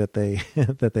amazing that they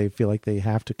that they feel like they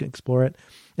have to explore it.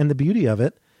 And the beauty of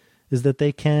it is that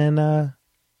they can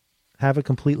have a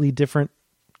completely different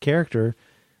character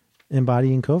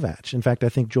embodying Kovacs. In fact, I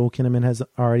think Joel Kinnaman has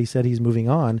already said he's moving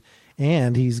on,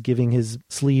 and he's giving his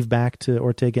sleeve back to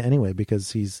Ortega anyway,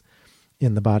 because he's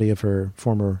in the body of her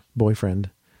former boyfriend,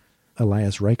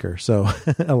 Elias Riker. So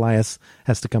Elias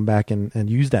has to come back and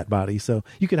use that body. So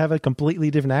you could have a completely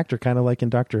different actor, kind of like in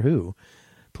Doctor Who,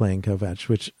 playing Kovacs,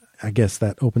 which I guess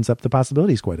that opens up the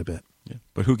possibilities quite a bit. Yeah.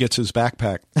 But who gets his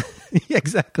backpack? Yeah,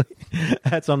 exactly.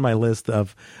 That's on my list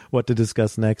of what to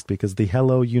discuss next, because the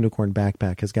Hello Unicorn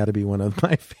backpack has got to be one of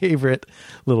my favorite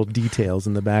little details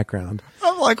in the background.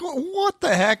 I'm like, what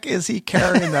the heck is he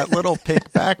carrying that little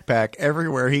pink backpack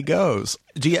everywhere he goes?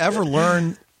 Do you ever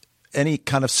learn any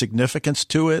kind of significance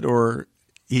to it, or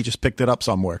he just picked it up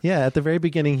somewhere? Yeah, at the very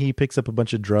beginning, he picks up a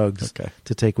bunch of drugs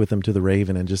to take with him to the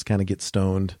Raven and just kind of get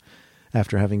stoned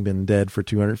after having been dead for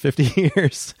 250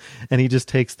 years. And he just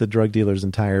takes the drug dealer's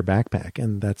entire backpack,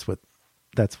 and that's what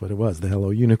it was, the Hello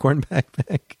Unicorn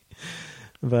backpack.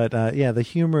 But yeah, the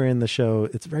humor in the show,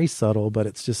 it's very subtle, but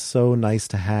it's just so nice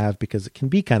to have, because it can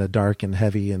be kind of dark and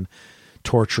heavy and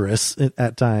torturous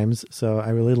at times. So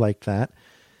I really liked that.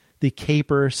 The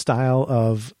caper style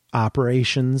of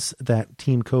operations that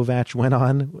Team Kovacs went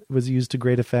on was used to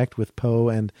great effect, with Poe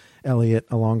and Elliot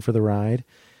along for the ride.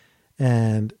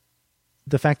 And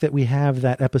the fact that we have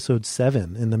that episode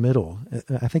 7 in the middle.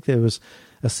 I think there was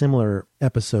a similar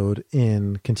episode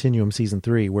in Continuum season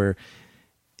 3 where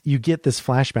you get this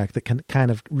flashback that can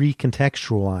kind of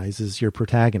recontextualizes your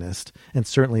protagonist. And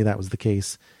certainly that was the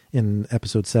case in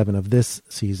episode 7 of this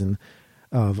season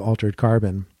of Altered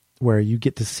Carbon, where you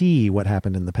get to see what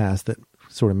happened in the past that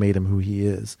sort of made him who he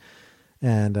is.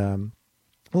 And a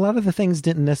lot of the things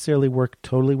didn't necessarily work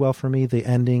totally well for me. The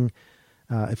ending,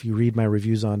 if you read my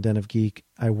reviews on Den of Geek,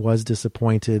 I was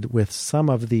disappointed with some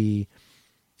of the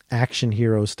action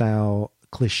hero style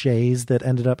cliches that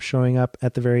ended up showing up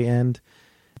at the very end.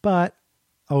 But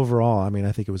overall, I mean,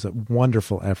 I think it was a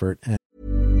wonderful effort.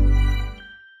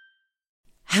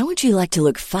 How would you like to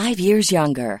look 5 years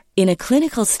younger? In a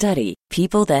clinical study,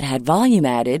 people that had volume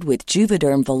added with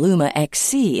Juvederm Voluma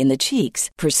XC in the cheeks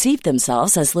perceived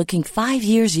themselves as looking 5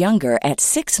 years younger at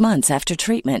 6 months after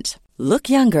treatment. Look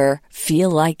younger, feel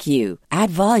like you. Add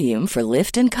volume for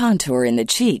lift and contour in the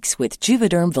cheeks with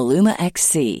Juvederm Voluma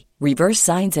XC. Reverse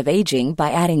signs of aging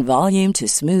by adding volume to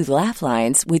smooth laugh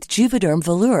lines with Juvederm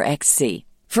Volure XC.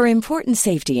 For important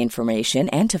safety information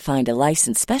and to find a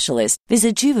licensed specialist,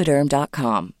 visit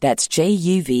Juvederm.com. That's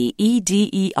JUVEDERM.com.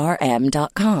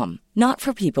 Not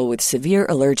for people with severe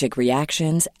allergic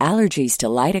reactions, allergies to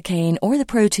lidocaine, or the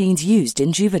proteins used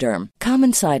in Juvederm.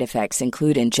 Common side effects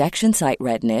include injection site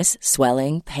redness,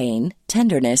 swelling, pain,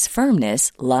 tenderness,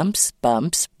 firmness, lumps,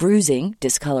 bumps, bruising,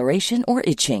 discoloration, or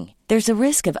itching. There's a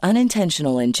risk of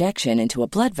unintentional injection into a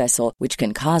blood vessel, which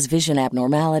can cause vision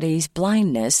abnormalities,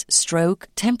 blindness, stroke,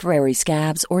 temporary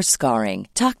scabs, or scarring.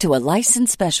 Talk to a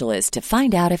licensed specialist to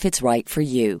find out if it's right for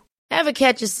you. Ever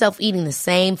catch yourself eating the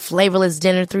same flavorless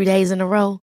dinner 3 days in a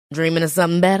row? Dreaming of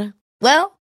something better?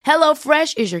 Well,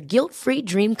 HelloFresh is your guilt-free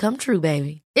dream come true,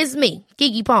 baby. It's me,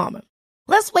 Keke Palmer.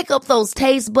 Let's wake up those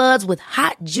taste buds with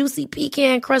hot, juicy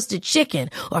pecan-crusted chicken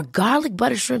or garlic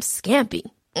butter shrimp scampi.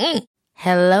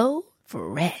 Hello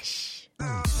Fresh.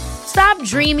 Stop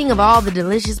dreaming of all the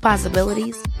delicious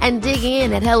possibilities and dig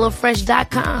in at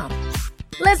HelloFresh.com.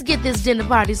 Let's get this dinner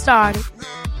party started.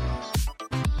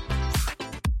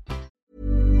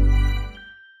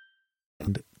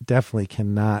 Definitely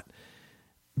cannot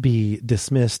be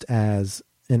dismissed as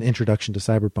an introduction to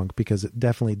cyberpunk, because it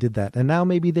definitely did that. And now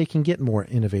maybe they can get more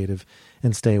innovative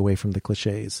and stay away from the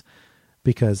cliches,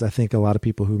 because I think a lot of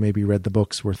people who maybe read the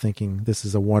books were thinking this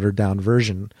is a watered down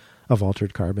version of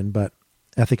Altered Carbon, but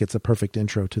I think it's a perfect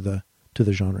intro to the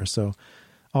genre. So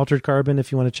Altered Carbon,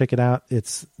 if you want to check it out,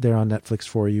 it's there on Netflix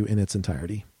for you in its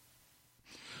entirety.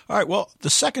 All right. Well, the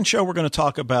second show we're going to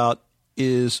talk about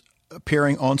is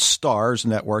appearing on Starz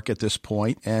Network at this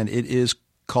point, and it is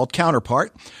called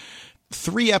Counterpart.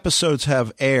 3 episodes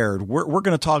have aired. We're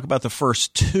going to talk about the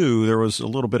first 2. There was a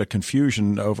little bit of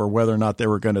confusion over whether or not they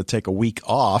were going to take a week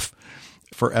off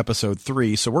for episode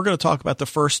 3. So we're going to talk about the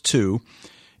first 2.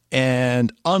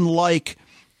 And unlike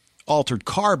Altered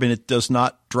Carbon, it does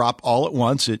not drop all at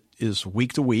once. It is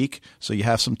week to week, so you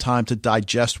have some time to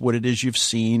digest what it is you've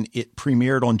seen. It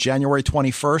premiered on January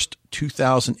 21st,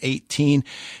 2018,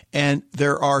 and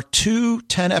there are 2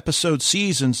 10-episode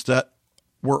seasons that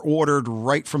were ordered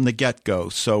right from the get-go.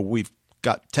 So we've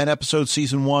got 10-episode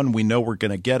season 1. We know we're going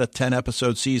to get a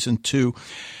 10-episode season 2.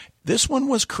 This one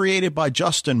was created by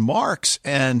Justin Marks,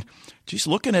 and just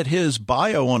looking at his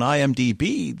bio on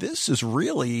IMDb, this is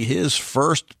really his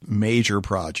first major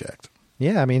project.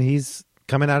 Yeah, I mean, he's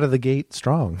coming out of the gate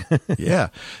strong. Yeah.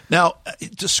 Now,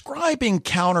 describing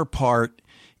Counterpart,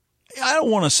 I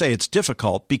don't want to say it's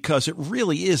difficult, because it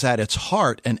really is at its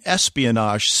heart an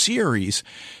espionage series.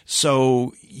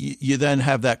 So you then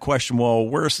have that question, well,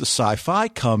 where's the sci-fi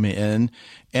come in?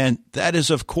 And that is,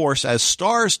 of course, as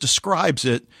Starz describes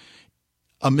it,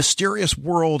 a mysterious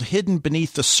world hidden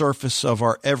beneath the surface of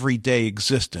our everyday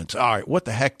existence. All right, what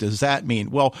the heck does that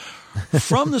mean? Well,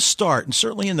 from the start, and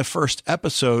certainly in the first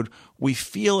episode, we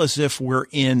feel as if we're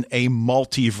in a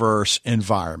multiverse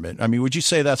environment. I mean, would you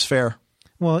say that's fair?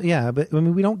 Well, yeah, but I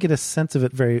mean, we don't get a sense of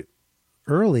it very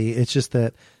early. It's just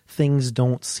that things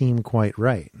don't seem quite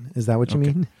right. Is that what you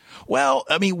mean? Well,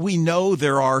 I mean, we know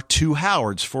there are 2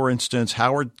 Howards. For instance,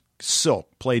 Howard Silk,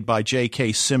 played by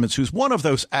J.K. Simmons, who's one of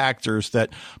those actors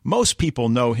that most people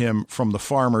know him from the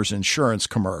Farmers Insurance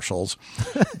commercials,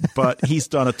 but he's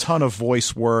done a ton of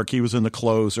voice work. He was in The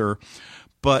Closer,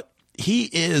 but he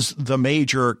is the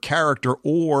major character,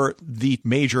 or the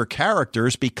major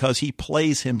characters, because he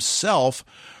plays himself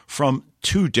from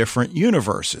 2 different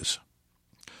universes.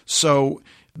 So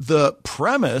the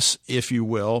premise, if you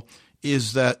will,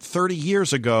 is that 30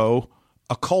 years ago,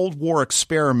 a Cold War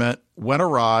experiment went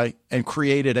awry and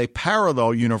created a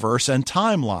parallel universe and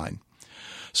timeline.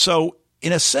 So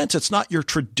in a sense, it's not your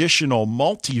traditional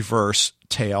multiverse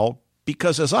tale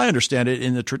because, as I understand it,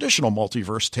 in the traditional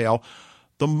multiverse tale,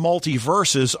 the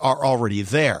multiverses are already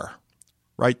there,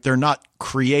 right? They're not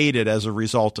created as a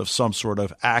result of some sort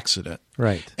of accident.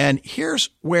 Right. And here's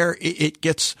where it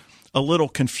gets a little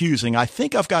confusing. I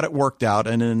think I've got it worked out,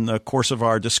 and in the course of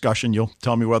our discussion, you'll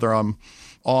tell me whether I'm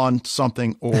on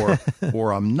something or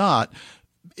I'm not.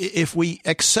 If we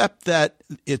accept that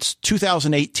it's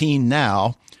 2018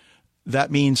 now,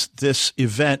 that means this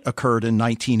event occurred in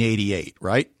 1988,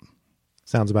 right?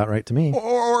 Sounds about right to me.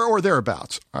 Or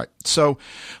thereabouts. All right. So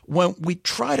when we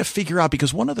try to figure out,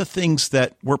 because one of the things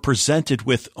that we're presented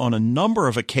with on a number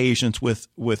of occasions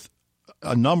with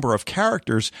a number of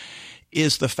characters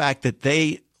is the fact that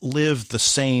they live the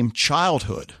same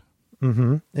childhood.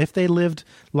 Mm-hmm. If they lived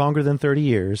longer than 30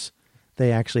 years,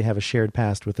 they actually have a shared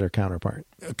past with their counterpart.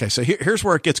 Okay, so here's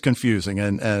where it gets confusing,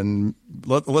 and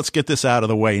let's get this out of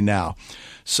the way now.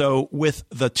 So with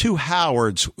the two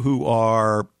Howards who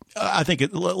are, I think,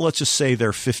 let's just say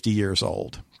they're 50 years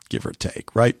old, give or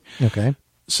take, right? Okay.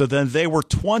 So then they were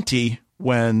 20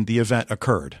 when the event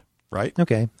occurred, right?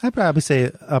 Okay. I'd probably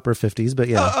say upper 50s, but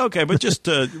yeah. Okay, but just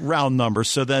round numbers.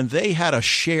 So then they had a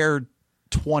shared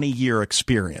 20-year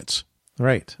experience.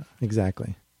 Right,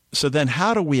 exactly. So then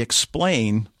how do we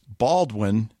explain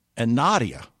Baldwin and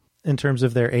Nadia? In terms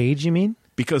of their age, you mean?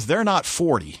 Because they're not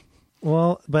 40.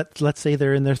 Well, but let's say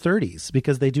they're in their 30s,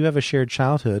 because they do have a shared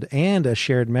childhood and a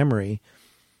shared memory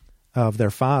of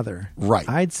their father. Right.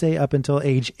 I'd say up until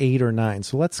age 8 or 9.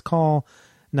 So let's call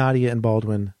Nadia and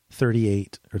Baldwin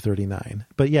 38 or 39.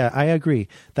 But yeah, I agree.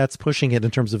 That's pushing it in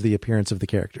terms of the appearance of the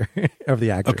character, of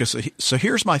the actor. Okay, so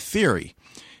here's my theory.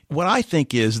 What I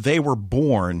think is they were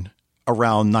born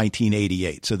around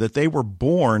 1988, so that they were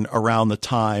born around the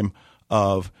time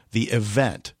of the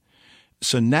event.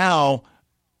 So now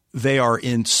they are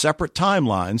in separate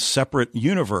timelines, separate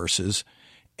universes,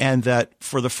 and that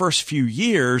for the first few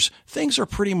years, things are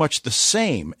pretty much the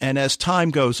same. And as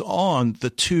time goes on, the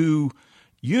two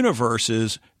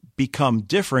universes become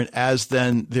different as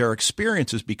then their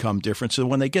experiences become different. So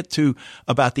when they get to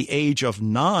about the age of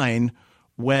 9,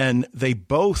 when they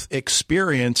both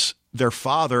experience their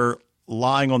father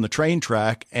lying on the train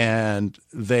track and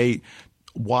they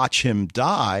watch him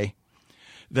die,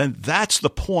 then that's the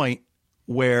point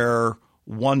where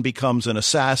one becomes an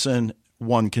assassin,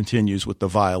 one continues with the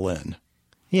violin.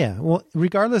 Yeah, well,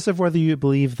 regardless of whether you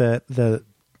believe that the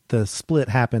split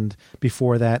happened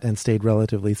before that and stayed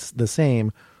relatively the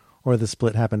same, or the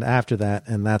split happened after that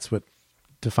and that's what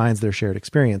defines their shared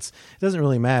experience, it doesn't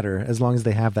really matter as long as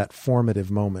they have that formative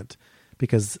moment.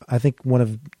 Because I think one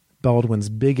of Baldwin's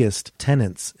biggest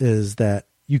tenets is that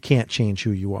you can't change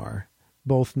who you are.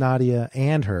 Both Nadia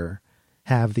and her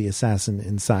have the assassin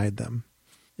inside them.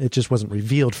 It just wasn't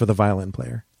revealed for the violin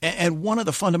player. And one of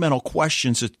the fundamental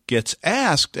questions that gets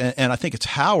asked, and I think it's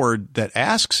Howard that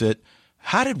asks it,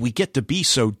 how did we get to be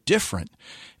so different?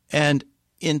 And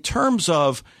in terms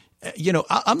of,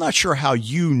 I'm not sure how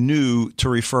you knew to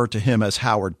refer to him as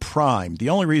Howard Prime. The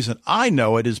only reason I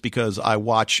know it is because I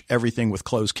watch everything with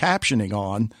closed captioning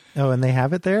on. Oh, and they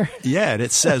have it there? Yeah, and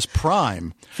it says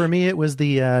Prime. For me, it was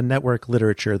the network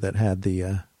literature that had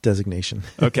the designation.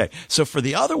 Okay. So for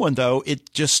the other one, though,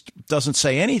 it just doesn't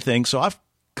say anything. So I've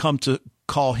come to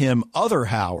call him Other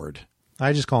Howard.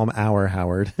 I just call him Our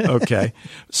Howard. Okay.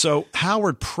 So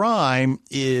Howard Prime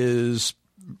is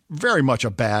very much a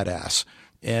badass.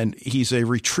 And he's a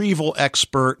retrieval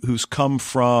expert who's come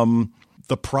from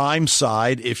the prime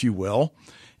side, if you will,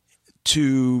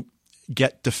 to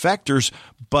get defectors.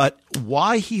 But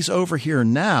why he's over here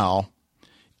now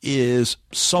is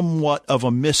somewhat of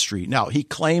a mystery. Now, he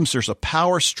claims there's a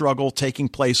power struggle taking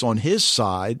place on his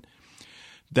side,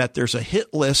 that there's a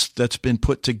hit list that's been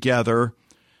put together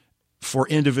for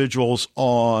individuals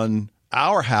on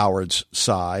our Howard's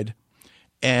side,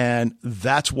 and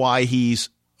that's why he's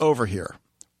over here.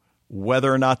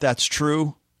 Whether or not that's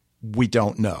true, we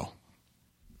don't know.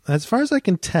 As far as I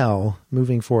can tell,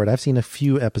 moving forward, I've seen a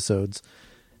few episodes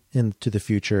into the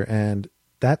future, and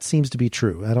that seems to be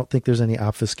true. I don't think there's any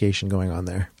obfuscation going on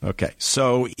there. Okay,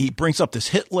 so he brings up this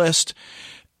hit list,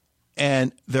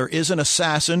 and there is an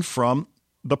assassin from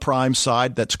the prime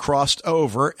side that's crossed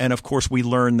over, and of course we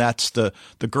learn that's the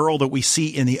girl that we see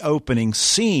in the opening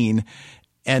scene,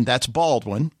 and that's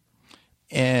Baldwin,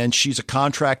 and she's a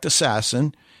contract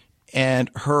assassin. And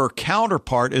her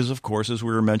counterpart is, of course, as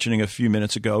we were mentioning a few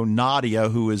minutes ago, Nadia,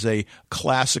 who is a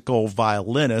classical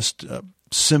violinist,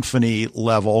 symphony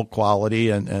level quality,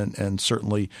 and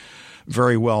certainly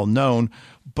very well known.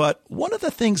 But one of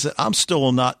the things that I'm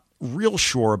still not real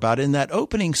sure about in that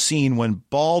opening scene when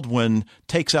Baldwin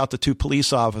takes out the two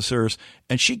police officers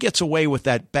and she gets away with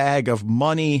that bag of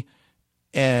money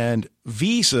and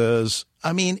visas.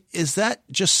 I mean, is that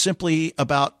just simply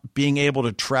about being able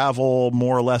to travel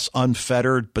more or less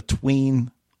unfettered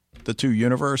between the two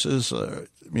universes? I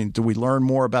mean, do we learn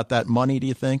more about that money, do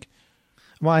you think?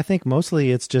 Well, I think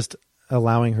mostly it's just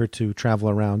allowing her to travel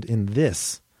around in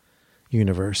this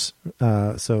universe.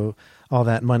 So all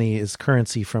that money is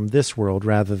currency from this world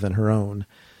rather than her own.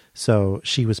 So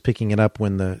she was picking it up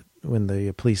when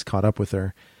the police caught up with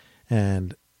her,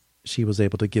 and she was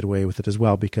able to get away with it as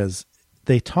well because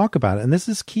they talk about it. And this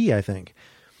is key, I think.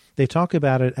 They talk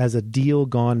about it as a deal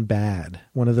gone bad.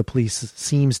 One of the police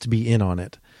seems to be in on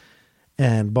it.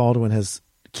 And Baldwin has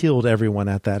killed everyone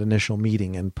at that initial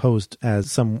meeting and posed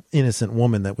as some innocent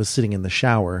woman that was sitting in the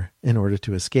shower in order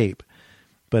to escape.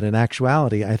 But in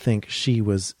actuality, I think she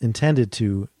was intended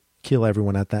to kill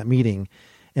everyone at that meeting.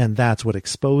 And that's what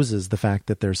exposes the fact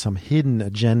that there's some hidden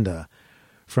agenda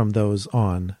from those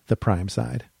on the Prime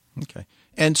side. Okay.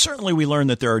 And certainly we learned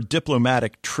that there are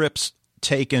diplomatic trips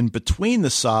taken between the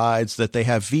sides, that they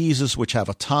have visas which have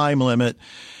a time limit.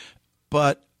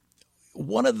 But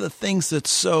one of the things that's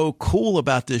so cool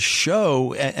about this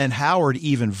show, and Howard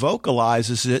even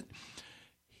vocalizes it,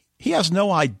 he has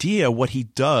no idea what he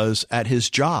does at his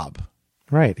job.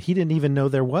 Right. He didn't even know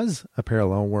there was a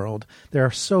parallel world. There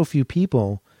are so few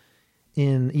people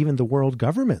in even the world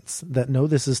governments that know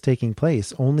this is taking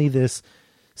place. Only this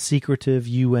secretive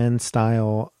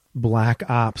UN-style black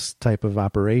ops type of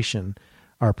operation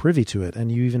are privy to it.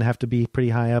 And you even have to be pretty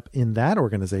high up in that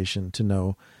organization to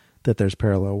know that there's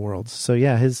parallel worlds. So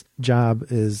yeah, his job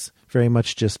is very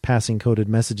much just passing coded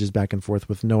messages back and forth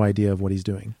with no idea of what he's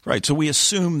doing. Right. So we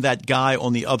assume that guy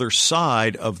on the other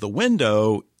side of the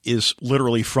window is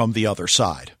literally from the other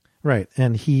side. Right.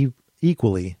 And he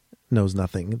equally knows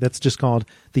nothing. That's just called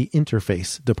the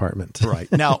interface department.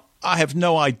 Right. Now, I have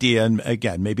no idea, and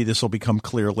again, maybe this will become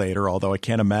clear later, although I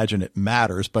can't imagine it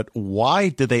matters, but why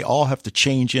did they all have to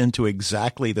change into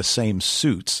exactly the same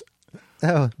suits?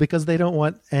 Oh, because they don't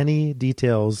want any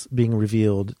details being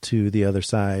revealed to the other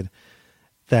side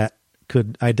that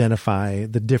could identify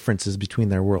the differences between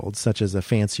their worlds, such as a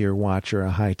fancier watch or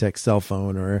a high-tech cell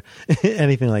phone or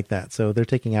anything like that. So they're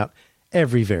taking out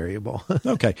every variable.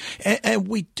 Okay. And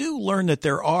we do learn that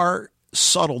there are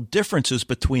subtle differences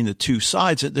between the two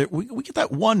sides. We get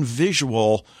that one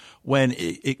visual when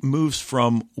it moves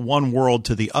from one world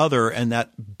to the other and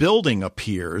that building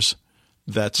appears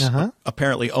that's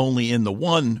apparently only in the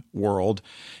one world.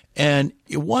 And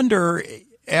you wonder,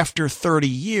 after 30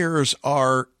 years,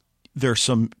 are there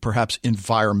some perhaps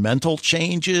environmental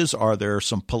changes? Are there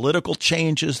some political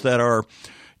changes that are,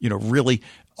 really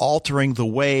altering the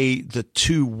way the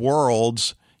two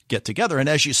worlds get together? And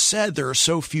as you said, there are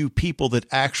so few people that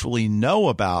actually know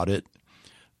about it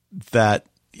that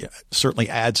certainly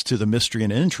adds to the mystery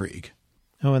and intrigue.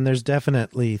 Oh, and there's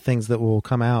definitely things that will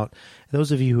come out.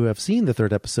 Those of you who have seen the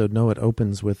third episode know it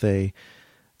opens with an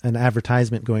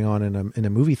advertisement going on in a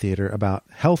movie theater about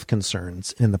health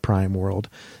concerns in the Prime world.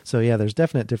 So yeah, there's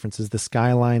definite differences. The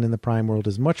skyline in the Prime world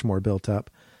is much more built up.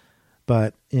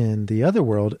 But in the other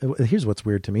world, here's what's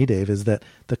weird to me, Dave, is that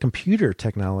the computer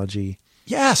technology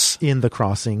in the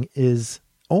Crossing is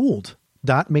old.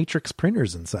 Dot matrix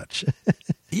printers and such.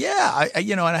 Yeah,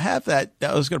 and I have that.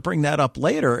 I was going to bring that up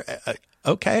later.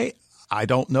 Okay, I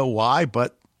don't know why,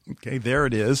 but okay, there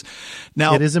it is.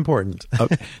 Now it is important.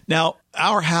 Okay. Now,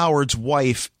 our Howard's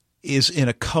wife is in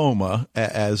a coma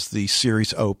as the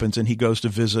series opens, and he goes to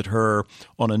visit her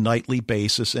on a nightly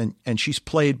basis, and she's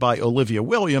played by Olivia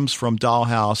Williams from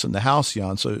Dollhouse and The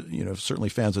Halcyon. So, certainly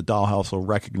fans of Dollhouse will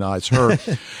recognize her.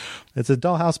 It's a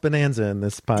Dollhouse bonanza in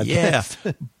this podcast.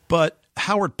 Yeah, but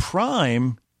Howard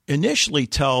Prime initially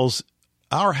tells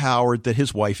our Howard that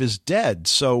his wife is dead.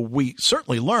 So we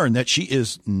certainly learn that she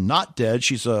is not dead.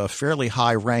 She's a fairly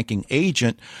high-ranking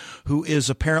agent who is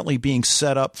apparently being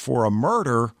set up for a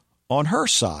murder on her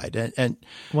side. And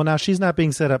well, now she's not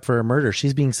being set up for a murder.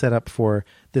 She's being set up for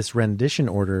this rendition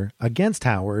order against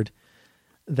Howard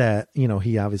that,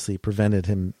 he obviously prevented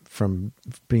him from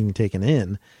being taken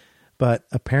in. But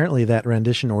apparently that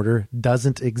rendition order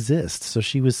doesn't exist. So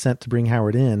she was sent to bring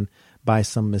Howard in by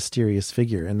some mysterious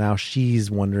figure. And now she's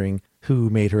wondering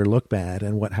who made her look bad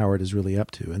and what Howard is really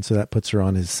up to. And so that puts her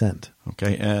on his scent.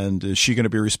 Okay. And is she going to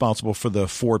be responsible for the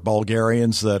 4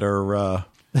 Bulgarians that are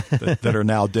that are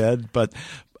now dead? But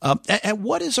and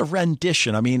what is a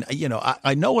rendition? I mean,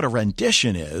 I know what a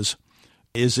rendition is.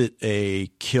 Is it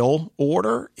a kill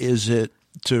order? Is it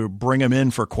to bring him in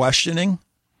for questioning?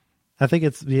 I think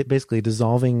it's basically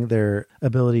dissolving their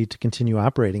ability to continue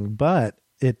operating, but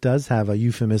it does have a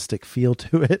euphemistic feel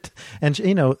to it. And,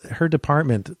 her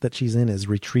department that she's in is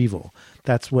retrieval.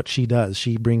 That's what she does.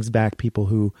 She brings back people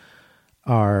who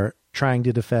are trying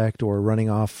to defect or running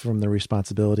off from their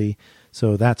responsibility.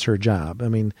 So that's her job. I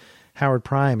mean, Howard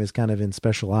Prime is kind of in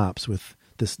special ops with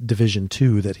this Division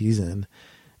 2 that he's in.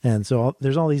 And so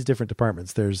there's all these different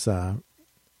departments. There's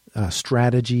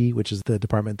strategy, which is the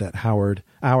department that Howard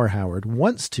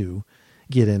wants to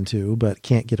get into, but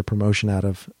can't get a promotion out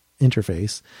of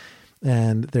Interface.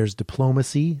 And there's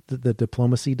diplomacy, the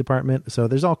diplomacy department. So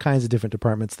there's all kinds of different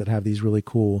departments that have these really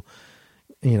cool,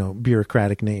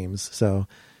 bureaucratic names. So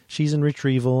she's in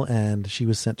retrieval, and she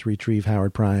was sent to retrieve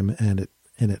Howard Prime, and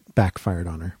it backfired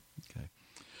on her. Okay.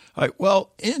 All right.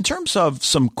 Well, in terms of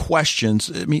some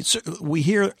questions, I mean, we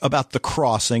hear about the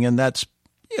crossing, and that's,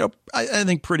 I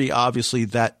think pretty obviously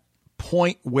that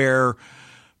point where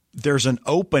there's an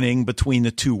opening between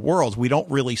the two worlds. We don't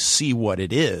really see what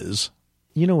it is.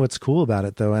 You know what's cool about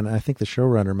it, though, and I think the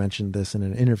showrunner mentioned this in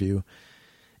an interview.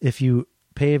 If you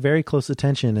pay very close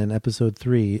attention in episode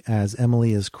 3, as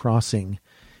Emily is crossing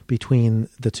between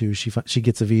the two, she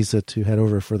gets a visa to head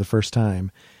over for the first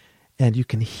time, and you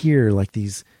can hear like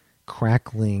these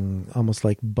crackling, almost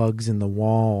like bugs in the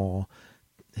wall,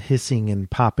 hissing and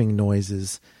popping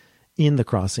noises in the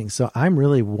crossing. So I'm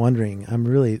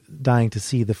really dying to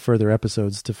see the further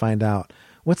episodes to find out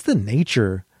what's the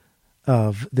nature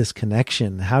of this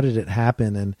connection. How did it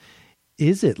happen? And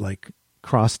is it like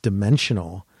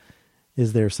cross-dimensional?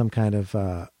 Is there some kind of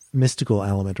mystical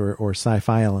element or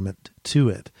sci-fi element to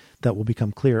it that will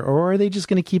become clear? Or are they just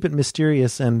going to keep it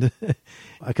mysterious? And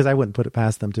because I wouldn't put it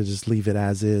past them to just leave it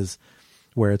as is,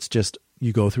 where it's just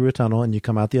you go through a tunnel and you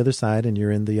come out the other side and you're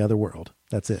in the other world.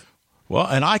 That's it. Well,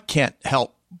 and I can't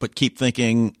help but keep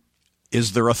thinking,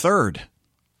 is there a third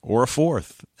or a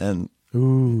fourth? And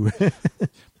ooh.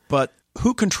 But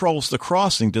who controls the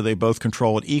crossing? Do they both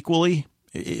control it equally?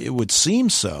 It would seem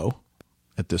so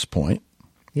at this point.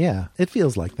 Yeah, it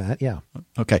feels like that. Yeah.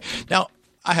 Okay. Now,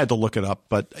 I had to look it up,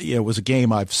 but it was a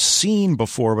game I've seen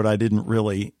before, but I didn't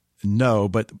really know.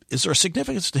 But is there a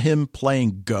significance to him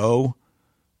playing Go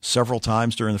several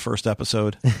times during the first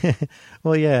episode?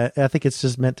 Well, yeah, I think it's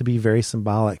just meant to be very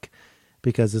symbolic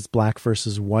because it's black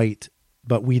versus white,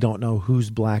 but we don't know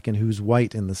who's black and who's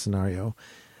white in the scenario.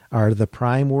 Are the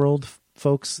Prime World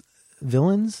folks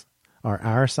villains? Are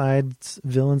our side's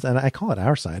villains? And I call it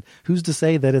our side. Who's to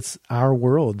say that it's our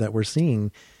world that we're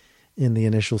seeing in the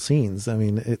initial scenes? I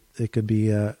mean, it could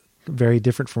be very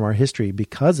different from our history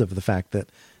because of the fact that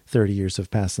 30 years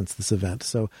have passed since this event.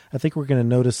 So I think we're going to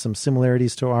notice some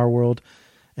similarities to our world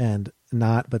and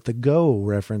not, but the Go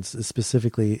reference is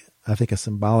specifically, I think, a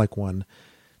symbolic one,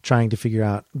 trying to figure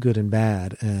out good and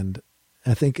bad. And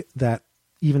I think that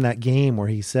even that game where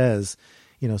he says,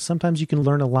 sometimes you can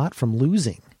learn a lot from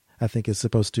losing, I think is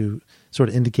supposed to sort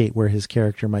of indicate where his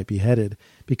character might be headed,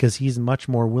 because he's much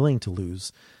more willing to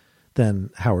lose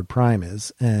than Howard Prime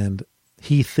is. And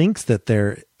he thinks that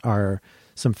there are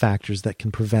some factors that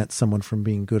can prevent someone from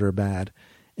being good or bad,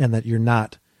 and that you're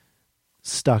not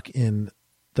stuck in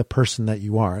the person that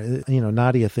you are.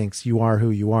 Nadia thinks you are who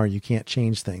you are. You can't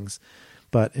change things,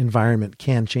 but environment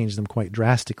can change them quite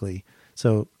drastically.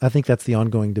 So I think that's the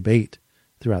ongoing debate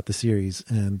throughout the series,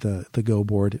 and the Go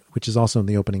board, which is also in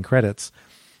the opening credits,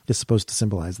 is supposed to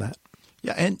symbolize that.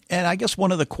 Yeah. And I guess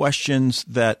one of the questions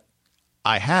that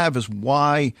I have is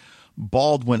why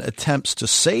Baldwin attempts to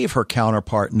save her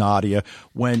counterpart, Nadia,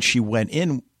 when she went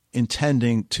in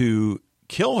intending to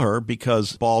kill her,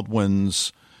 because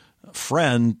Baldwin's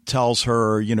friend tells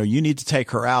her, you need to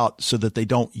take her out so that they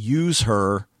don't use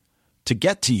her to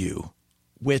get to you,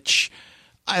 which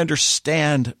I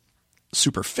understand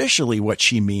superficially what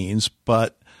she means,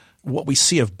 but what we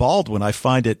see of Baldwin, I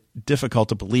find it difficult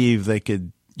to believe they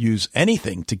could use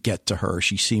anything to get to her.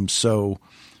 She seems so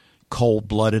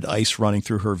cold-blooded, ice running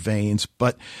through her veins.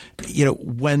 But,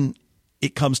 when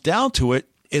it comes down to it,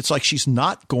 it's like she's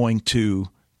not going to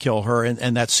kill her.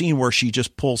 And that scene where she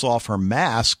just pulls off her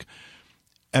mask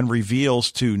and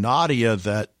reveals to Nadia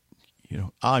that,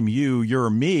 I'm you, you're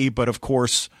me. But of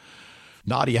course,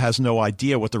 Nadia has no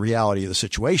idea what the reality of the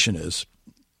situation is.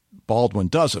 Baldwin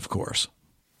does, of course.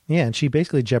 Yeah, and she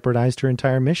basically jeopardized her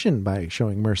entire mission by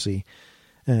showing mercy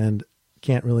and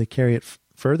can't really carry it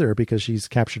further because she's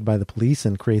captured by the police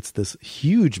and creates this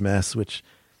huge mess, which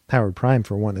Howard Prime,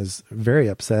 for one, is very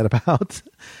upset about,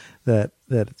 that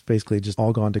it's basically just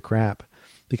all gone to crap.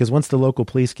 Because once the local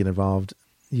police get involved,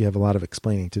 you have a lot of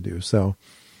explaining to do. So,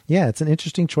 yeah, it's an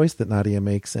interesting choice that Nadia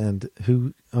makes, and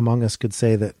who among us could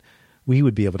say that we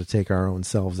would be able to take our own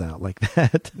selves out like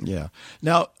that. Yeah.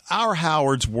 Now, our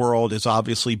Howard's world is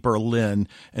obviously Berlin,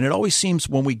 and it always seems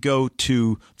when we go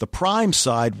to the Prime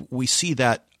side, we see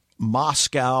that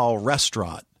Moscow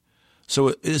restaurant.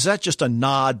 So is that just a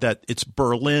nod that it's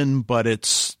Berlin, but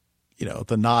it's,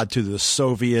 the nod to the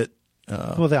Soviet?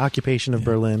 Well, the occupation of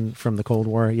Berlin from the Cold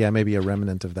War. Yeah, maybe a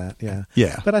remnant of that. Yeah.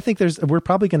 Yeah. But I think we're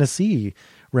probably going to see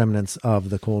remnants of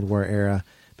the Cold War era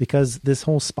because this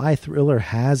whole spy thriller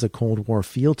has a Cold War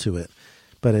feel to it.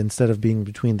 But instead of being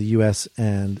between the U.S.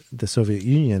 and the Soviet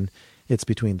Union, it's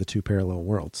between the two parallel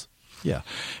worlds. Yeah.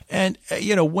 And,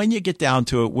 when you get down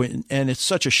to it, and it's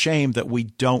such a shame that we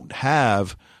don't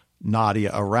have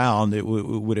Nadia around, it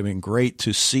would have been great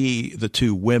to see the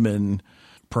two women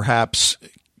perhaps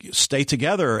stay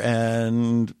together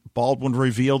and Baldwin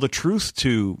reveal the truth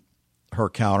to her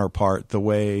counterpart the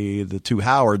way the two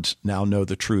Howards now know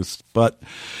the truth. But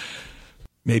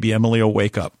maybe Emily will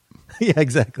wake up. Yeah,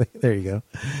 exactly. There you go.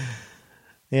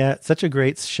 Yeah, such a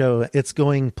great show. It's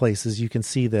going places. You can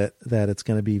see that it's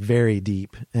going to be very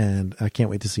deep, and I can't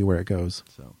wait to see where it goes.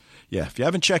 So, yeah, if you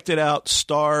haven't checked it out,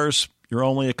 Starz, you're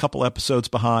only a couple episodes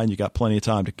behind. You got plenty of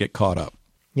time to get caught up.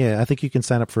 Yeah, I think you can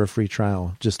sign up for a free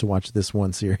trial just to watch this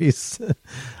one series.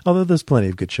 Although there's plenty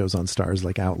of good shows on Starz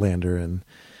like Outlander and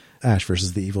Ash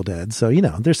versus the Evil Dead. So,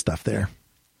 there's stuff there.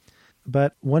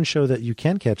 But one show that you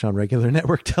can catch on regular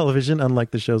network television,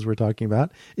 unlike the shows we're talking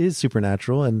about, is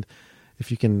Supernatural. And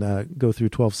if you can go through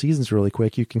 12 seasons really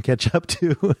quick, you can catch up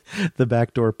to the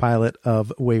backdoor pilot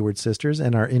of Wayward Sisters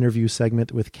and our interview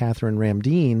segment with Kathryn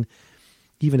Ramdeen.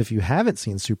 Even if you haven't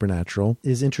seen Supernatural,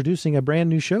 is introducing a brand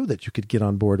new show that you could get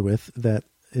on board with that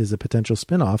is a potential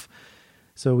spinoff.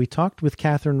 So we talked with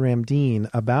Kathryn Ramdeen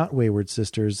about Wayward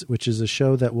Sisters, which is a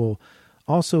show that will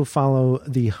also follow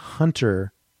the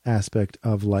hunter aspect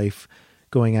of life,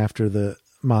 going after the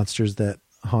monsters that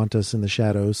haunt us in the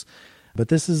shadows. But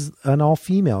this is an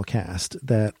all-female cast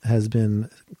that has been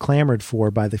clamored for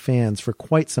by the fans for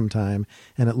quite some time,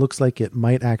 and it looks like it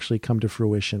might actually come to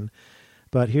fruition.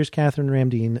 But here's Kathryn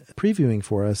Ramdeen previewing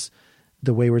for us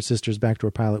the Wayward Sisters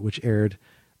backdoor pilot, which aired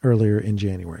earlier in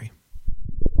January.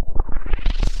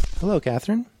 Hello,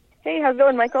 Kathryn. Hey, how's it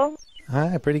going, Michael?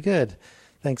 Hi, pretty good.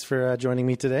 Thanks for joining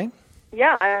me today.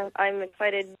 Yeah, I'm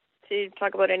excited to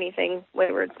talk about anything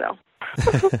Wayward, so.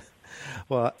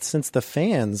 Well, since the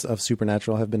fans of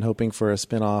Supernatural have been hoping for a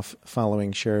spinoff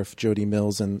following Sheriff Jody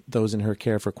Mills and those in her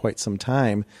care for quite some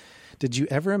time, did you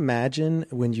ever imagine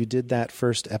when you did that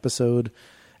first episode,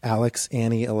 Alex,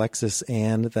 Annie, Alexis,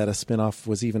 Anne, that a spinoff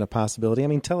was even a possibility? I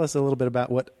mean, tell us a little bit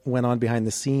about what went on behind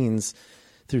the scenes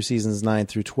through seasons 9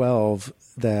 through 12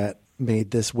 that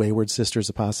made this Wayward Sisters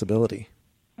a possibility.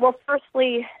 Well,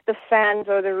 firstly, the fans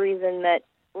are the reason that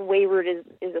Wayward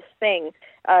is a thing.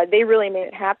 They really made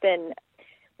it happen.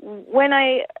 When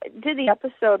I did the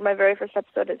episode, my very first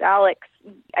episode as Alex,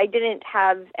 I didn't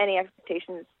have any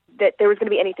expectations that there was going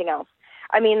to be anything else.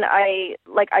 I mean, I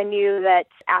knew that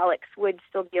Alex would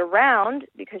still be around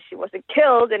because she wasn't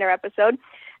killed in her episode.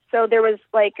 So there was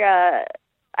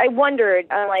I wondered,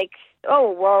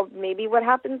 oh, well, maybe what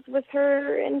happens with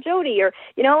her and Jody, or,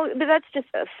 but that's just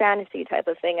a fantasy type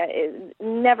of thing.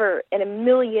 Never in a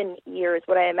million years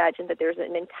would I imagine that there's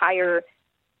an entire,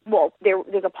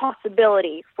 there's a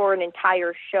possibility for an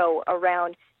entire show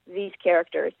around these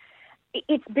characters.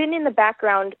 It's been in the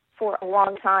background for a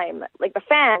long time. Like, the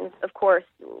fans, of course,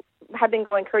 have been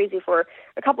going crazy for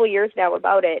a couple of years now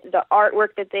about it. The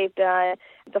artwork that they've done,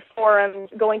 the forums,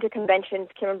 going to conventions,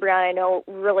 Kim and Brianna, I know,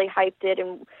 really hyped it,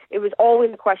 and it was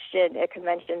always a question at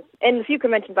conventions. And a few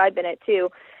conventions I've been at, too.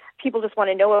 People just want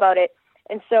to know about it.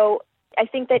 And so I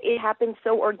think that it happened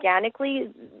so organically,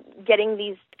 getting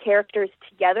these characters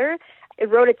together.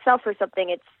 It wrote itself or something.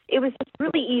 It was just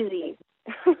really easy.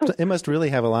 It must really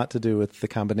have a lot to do with the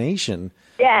combination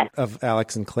of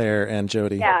Alex and Claire and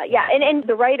Jody. Yeah. And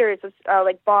the writers,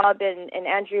 like Bob and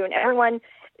Andrew and everyone,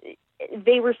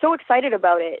 they were so excited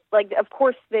about it. Like, of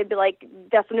course, they'd be like,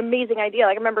 that's an amazing idea.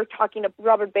 Like, I remember talking to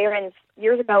Robert Behrens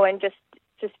years ago and just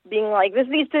being like, this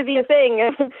needs to be a thing.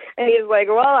 And he's like,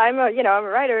 well, I'm a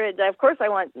writer, and of course I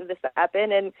want this to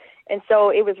happen. And so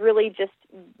it was really just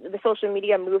the social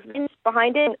media movement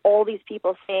behind it, and all these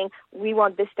people saying, we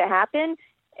want this to happen.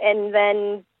 And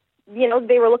then,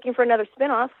 they were looking for another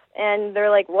spinoff, and they're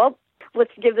like, well,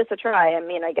 let's give this a try. I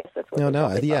mean, I guess that's what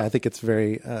I think it's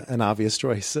very an obvious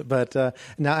choice. But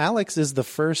now Alex is the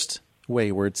first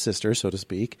Wayward sister, so to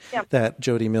speak, that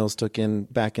Jody Mills took in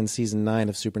back in season 9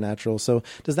 of Supernatural. So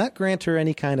does that grant her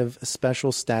any kind of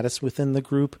special status within the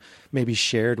group, maybe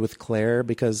shared with Claire?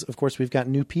 Because, of course, we've got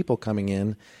new people coming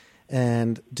in.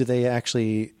 And do they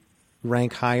actually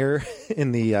rank higher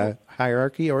in the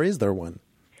hierarchy, or is there one?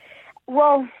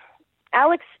 Well,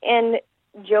 Alex and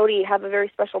Jody have a very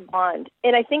special bond,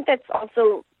 and I think that's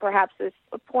also perhaps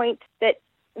a point that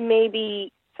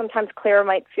maybe sometimes Claire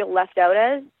might feel left out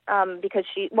as, because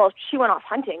she went off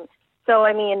hunting. So,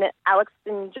 I mean, Alex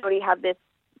and Jody have this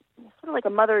sort of like a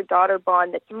mother-daughter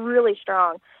bond that's really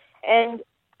strong. And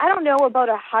I don't know about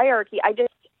a hierarchy. I guess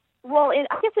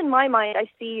in my mind, I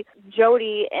see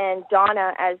Jody and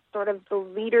Donna as sort of the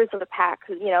leaders of the pack,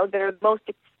 they're most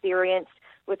experienced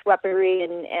with weaponry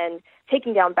and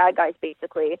taking down bad guys,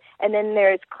 basically. And then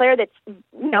there's Claire that's,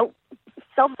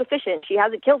 self-sufficient. She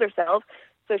hasn't killed herself,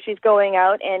 so she's going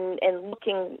out and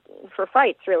looking for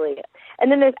fights, really.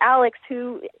 And then there's Alex,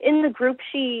 who, in the group,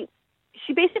 she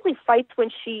basically fights when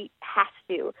she has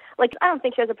to. Like, I don't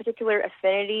think she has a particular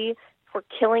affinity for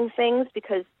killing things,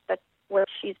 because that's what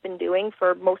she's been doing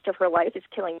for most of her life, is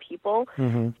killing people.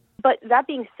 Mm-hmm. But that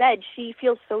being said, she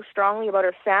feels so strongly about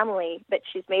her family that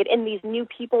she's made and these new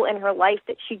people in her life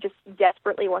that she just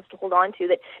desperately wants to hold on to,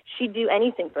 that she'd do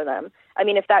anything for them. I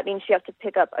mean, if that means she has to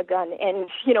pick up a gun and,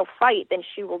 fight, then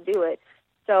she will do it.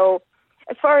 So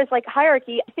as far as, like,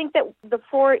 hierarchy, I think that the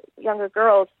 4 younger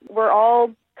girls were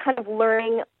all kind of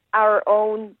learning our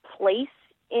own place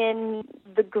in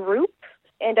the group.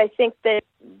 And I think that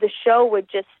the show would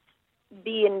just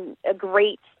be in a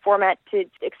great format to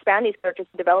expand these characters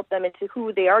and develop them into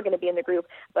who they are going to be in the group.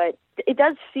 But it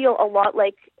does feel a lot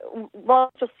like,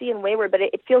 well, you'll see in Wayward, but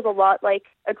it feels a lot like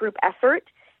a group effort.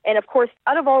 And of course,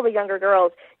 out of all the younger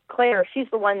girls, Claire, she's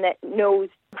the one that knows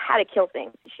how to kill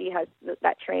things. She has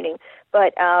that training.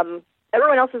 But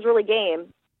everyone else is really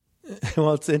game.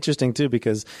 Well, it's interesting, too,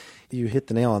 because you hit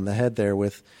the nail on the head there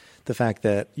with the fact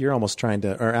that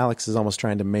Alex is almost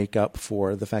trying to make up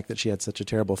for the fact that she had such a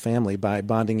terrible family by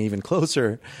bonding even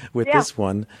closer with this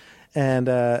one.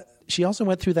 And she also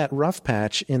went through that rough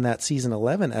patch in that season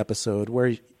 11 episode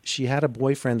where she had a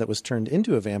boyfriend that was turned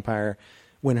into a vampire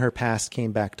when her past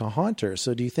came back to haunt her.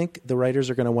 So do you think the writers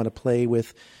are going to want to play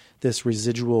with this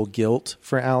residual guilt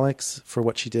for Alex for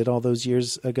what she did all those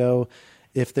years ago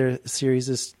if their series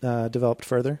is developed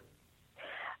further?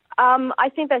 I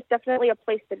think that's definitely a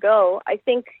place to go. I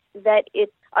think that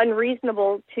it's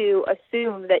unreasonable to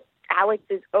assume that Alex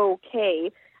is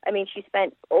okay. I mean, she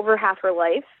spent over half her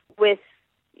life with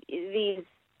these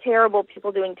terrible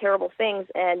people doing terrible things,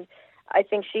 and I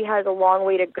think she has a long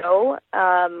way to go.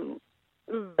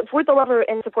 With the love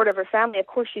and support of her family, of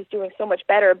course, she's doing so much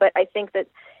better, but I think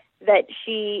that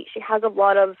she has a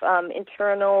lot of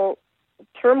internal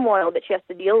turmoil that she has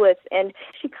to deal with, and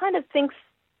she kind of thinks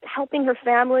helping her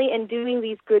family and doing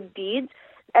these good deeds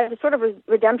as a sort of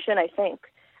redemption, I think,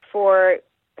 for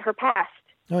her past.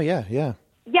 Oh, yeah.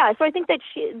 Yeah, so I think that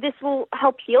this will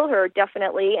help heal her,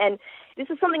 definitely. And this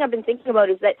is something I've been thinking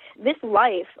about, is that this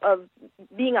life of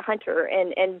being a hunter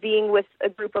and being with a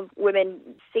group of women,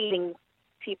 saving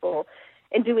people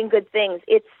and doing good things,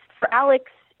 it's, for Alex,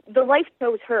 the life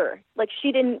chose her. Like,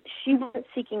 she wasn't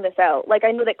seeking this out. Like,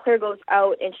 I know that Claire goes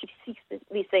out and she seeks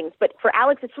these things, but for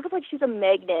Alex, it's sort of like she's a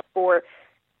magnet for,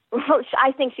 well,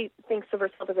 I think she thinks of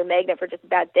herself as a magnet for just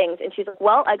bad things. And she's like,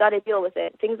 well, I got to deal with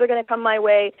it. Things are going to come my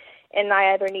way, and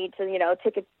I either need to,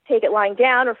 take it lying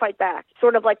down or fight back.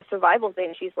 Sort of like a survival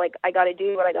thing. She's like, I got to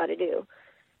do what I got to do.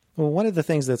 Well, one of the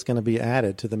things that's going to be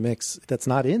added to the mix that's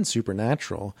not in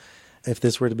Supernatural, if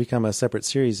this were to become a separate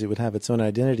series, it would have its own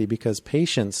identity, because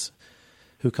Patience,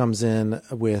 who comes in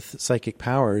with psychic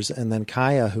powers, and then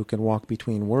Kaya, who can walk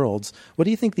between worlds. What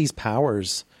do you think these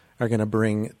powers are going to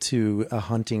bring to a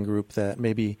hunting group that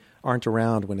maybe aren't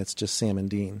around when it's just Sam and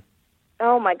Dean?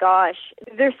 Oh, my gosh.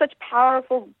 They're such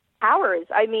powerful powers.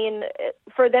 I mean,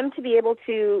 for them to be able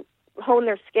to hone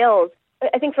their skills,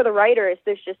 I think for the writers,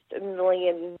 there's just a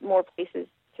million more places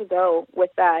to go with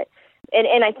that.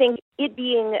 And I think it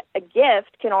being a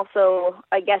gift can also,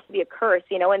 I guess, be a curse,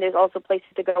 and there's also places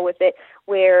to go with it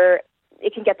where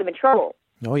it can get them in trouble.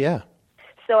 Oh, yeah.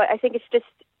 So I think it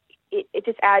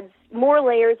just adds more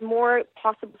layers, more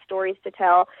possible stories to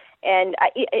tell, and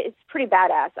it's pretty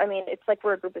badass. I mean, it's like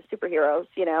we're a group of superheroes,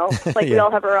 Like we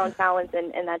all have our own talents,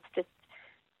 and that's just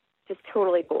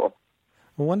totally cool.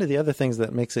 Well, one of the other things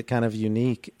that makes it kind of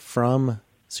unique from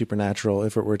Supernatural,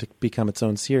 if it were to become its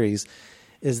own series,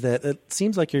 is that it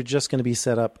seems like you're just going to be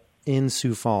set up in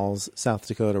Sioux Falls, South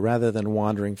Dakota, rather than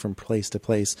wandering from place to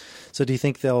place. So do you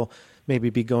think they'll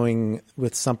maybe be going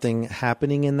with something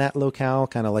happening in that locale,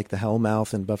 kind of like the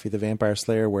Hellmouth and Buffy the Vampire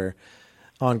Slayer, where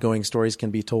ongoing stories can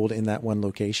be told in that one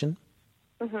location?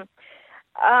 Mm-hmm.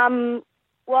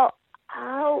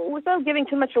 Without giving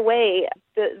too much away,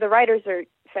 the writers are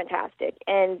fantastic,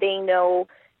 and they know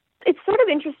It's sort of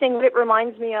interesting. What it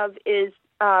reminds me of is,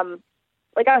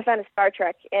 like, I'm a fan of Star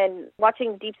Trek, and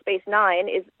watching Deep Space Nine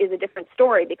is a different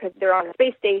story because they're on a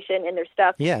space station and their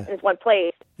stuff in this one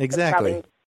place. Exactly.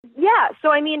 Yeah, so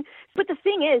I mean, but the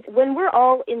thing is, when we're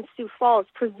all in Sioux Falls,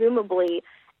 presumably,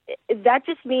 that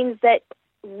just means that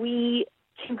we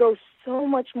can go so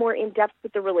much more in depth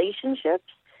with the relationships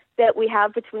that we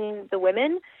have between the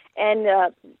women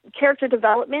and character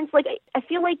developments. Like, I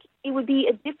feel like it would be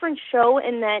a different show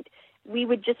in that we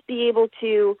would just be able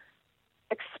to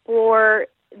explore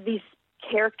these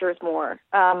characters more.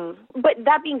 But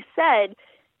that being said,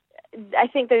 I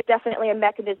think there's definitely a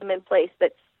mechanism in place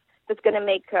that's going to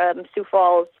make Sioux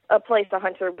Falls a place a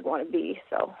hunter would want to be.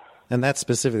 So. And that's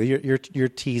specifically, you're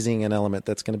teasing an element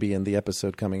that's going to be in the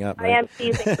episode coming up, right? I am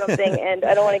teasing something, and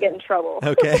I don't want to get in trouble.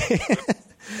 Okay.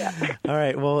 Yeah. All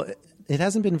right. Well, it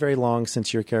hasn't been very long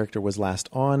since your character was last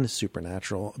on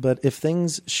Supernatural, but if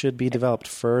things should be developed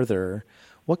further,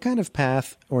 what kind of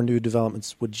path or new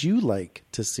developments would you like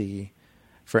to see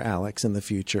for Alex in the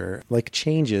future? Like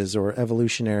changes or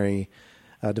evolutionary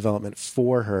development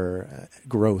for her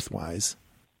growth-wise?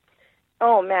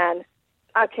 Oh, man.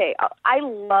 Okay, I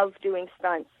love doing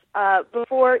stunts.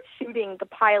 Before shooting the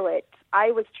pilot,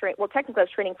 I was technically I was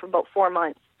training for about 4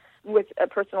 months with a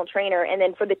personal trainer, and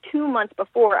then for the 2 months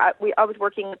before, I was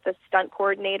working with the stunt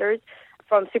coordinators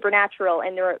from Supernatural,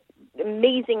 and they're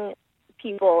amazing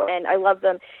people, and I love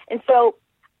them. And so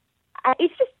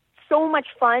it's just so much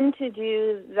fun to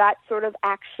do that sort of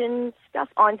action stuff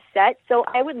on set. So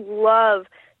I would love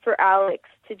for Alex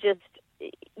to just,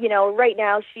 you know, right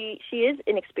now she is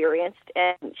inexperienced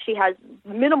and she has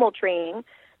minimal training,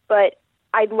 but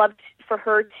I'd love for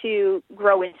her to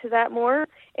grow into that more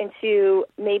and to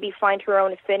maybe find her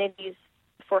own affinities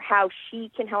for how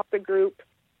she can help the group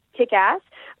kick ass.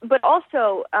 But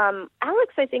also,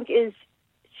 Alex, I think,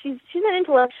 she's an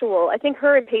intellectual. I think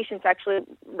her and Patience actually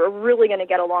are really going to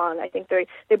get along. I think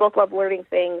they both love learning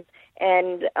things,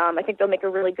 and I think they'll make a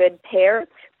really good pair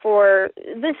for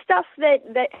the stuff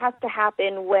that has to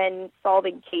happen when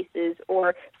solving cases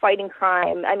or fighting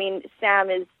crime. I mean, Sam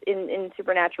is in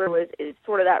Supernatural is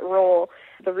sort of that role,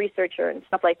 the researcher and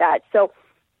stuff like that. So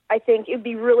I think it'd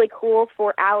be really cool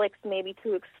for Alex maybe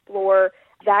to explore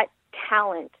that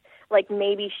talent. Like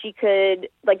maybe she could,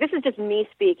 like, this is just me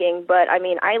speaking, but I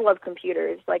mean, I love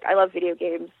computers. Like, I love video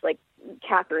games, like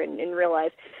Catherine in real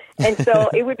life. And so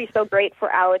it would be so great for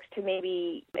Alex to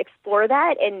maybe explore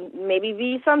that and maybe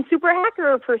be some super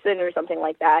hacker person or something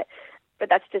like that. But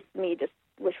that's just me, just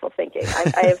wishful thinking.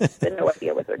 I have no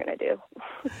idea what they're going to do.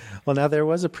 Well, now there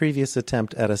was a previous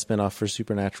attempt at a spinoff for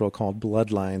Supernatural called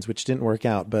Bloodlines, which didn't work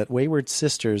out. But Wayward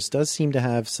Sisters does seem to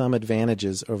have some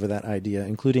advantages over that idea,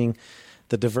 including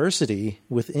the diversity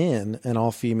within an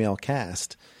all-female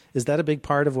cast. Is that a big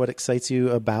part of what excites you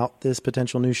about this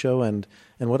potential new show? And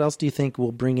what else do you think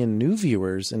will bring in new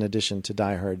viewers in addition to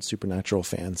diehard Supernatural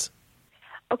fans?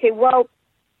 Okay, well,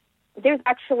 there's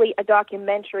actually a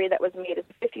documentary that was made. It's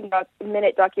a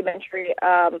 15-minute documentary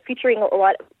featuring a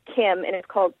lot of Kim, and it's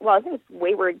called, well, I think it's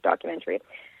Wayward Documentary.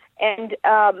 And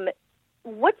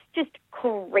what's just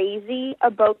crazy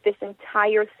about this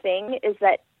entire thing is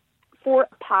that for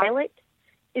a pilot,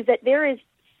 is that there is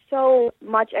so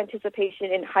much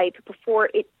anticipation and hype before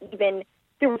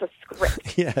there was a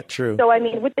script. Yeah, true. So, I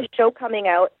mean, with the show coming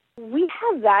out, we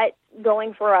have that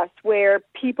going for us where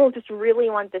people just really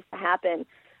want this to happen.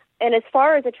 And as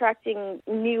far as attracting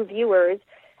new viewers,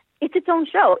 it's its own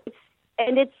show.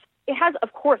 It has,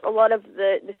 of course, a lot of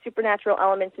the supernatural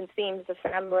elements and themes of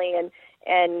family and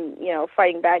you know,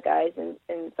 fighting bad guys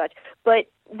and such. But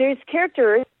there's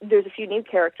a few new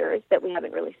characters that we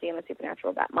haven't really seen on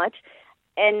Supernatural that much.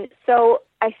 And so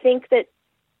I think that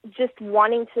just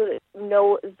wanting to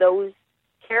know those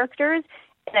characters,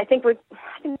 and I think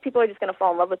people are just going to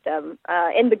fall in love with them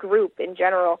and the group in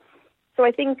general. So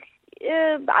I think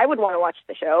I would want to watch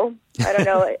the show. I don't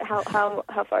know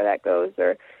how far that goes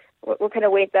or what kind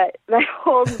of weight that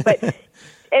holds, but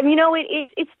and you know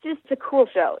it's just a cool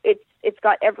show. It's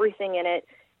got everything in it,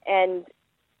 and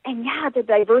yeah, the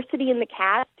diversity in the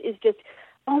cast is just,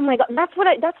 oh my God, that's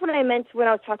what I meant when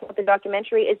I was talking about the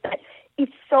documentary, is that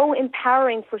it's so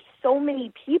empowering for so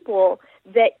many people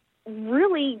that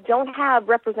really don't have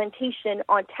representation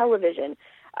on television.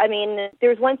 I mean,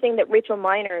 there's one thing that Rachel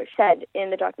Miner said in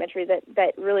the documentary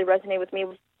that really resonated with me.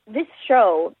 This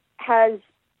show has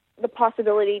the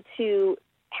possibility to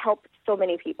help so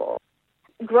many people.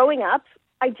 Growing up,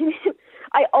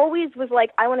 I always was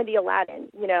like, I want to be Aladdin,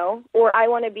 you know, or I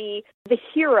want to be the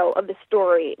hero of the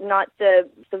story, not the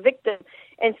victim.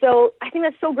 And so I think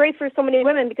that's so great for so many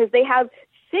women because they have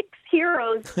 6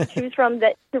 heroes to choose from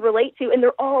that to relate to, and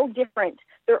they're all different.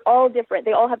 They're all different.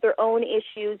 They all have their own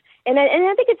issues. And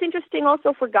I think it's interesting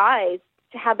also for guys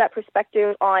to have that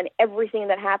perspective on everything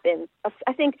that happens.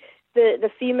 I think the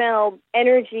female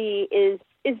energy is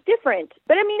different.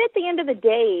 But I mean, at the end of the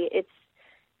day,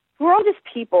 we're all just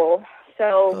people.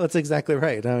 So well, that's exactly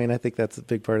right. I mean, I think that's a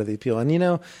big part of the appeal. And,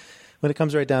 when it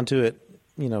comes right down to it,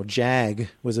 JAG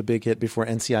was a big hit before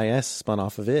NCIS spun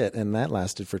off of it, and that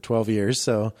lasted for 12 years.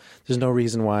 So there's no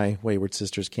reason why Wayward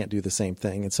Sisters can't do the same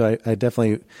thing. And so I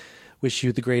definitely wish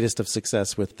you the greatest of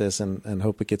success with this and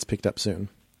hope it gets picked up soon.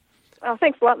 Oh,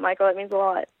 thanks a lot, Michael. That means a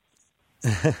lot.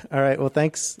 All right. Well,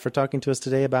 thanks for talking to us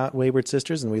today about Wayward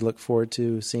Sisters, and we look forward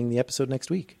to seeing the episode next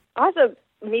week. Awesome.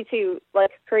 Me too.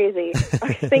 Like crazy.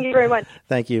 Thank you very much.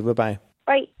 Thank you. Bye-bye.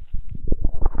 Bye.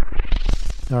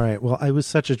 All right. Well, it was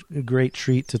such a great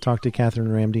treat to talk to Kathryn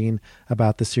Ramdeen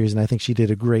about the series, and I think she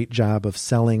did a great job of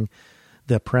selling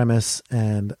the premise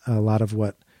and a lot of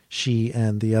what she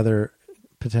and the other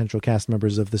potential cast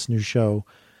members of this new show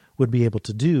would be able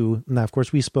to do. Now, of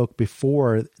course, we spoke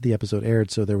before the episode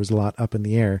aired, so there was a lot up in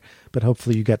the air, but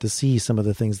hopefully you got to see some of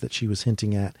the things that she was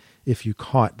hinting at if you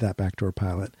caught that backdoor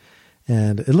pilot.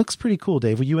 And it looks pretty cool,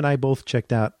 Dave. Well, you and I both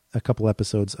checked out a couple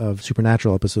episodes of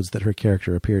Supernatural episodes that her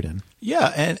character appeared in.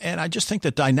 Yeah, and I just think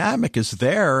the dynamic is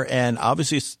there, and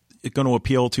obviously it's going to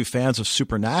appeal to fans of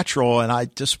Supernatural, and I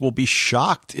just will be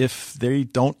shocked if they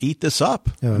don't eat this up.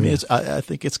 Oh, I mean, yeah. I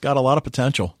think it's got a lot of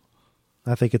potential.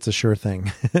 I think it's a sure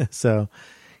thing. So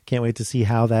can't wait to see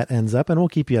how that ends up, and we'll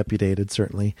keep you updated,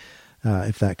 certainly,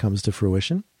 if that comes to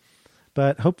fruition.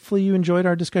 But hopefully you enjoyed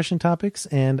our discussion topics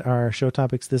and our show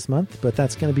topics this month. But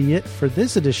that's going to be it for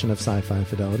this edition of Sci-Fi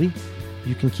Fidelity.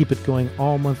 You can keep it going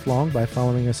all month long by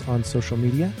following us on social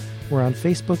media. We're on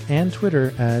Facebook and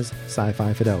Twitter as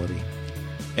Sci-Fi Fidelity.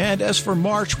 And as for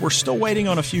March, we're still waiting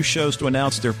on a few shows to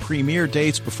announce their premiere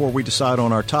dates before we decide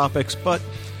on our topics. But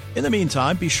in the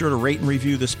meantime, be sure to rate and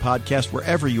review this podcast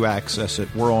wherever you access it.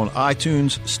 We're on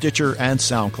iTunes, Stitcher, and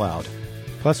SoundCloud.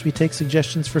 Plus, we take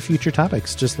suggestions for future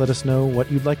topics. Just let us know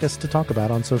what you'd like us to talk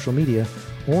about on social media,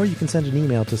 or you can send an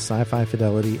email to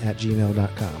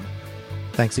sci-fifidelity@gmail.com.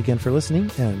 Thanks again for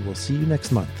listening, and we'll see you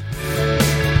next month.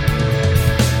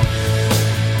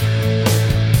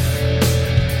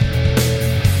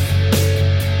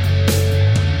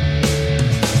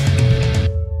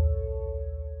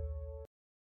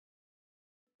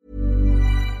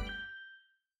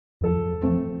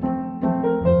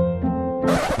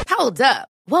 Hold up.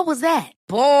 What was that?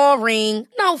 Boring.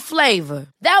 No flavor.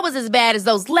 That was as bad as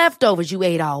those leftovers you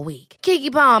ate all week.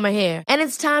 Keke Palmer here. And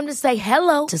it's time to say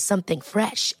hello to something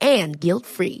fresh and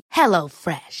guilt-free. Hello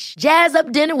Fresh. Jazz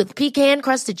up dinner with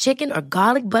pecan-crusted chicken or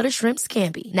garlic butter shrimp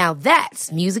scampi. Now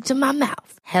that's music to my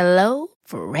mouth. Hello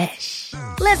Fresh.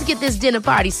 Let's get this dinner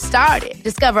party started.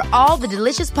 Discover all the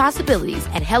delicious possibilities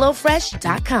at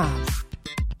HelloFresh.com.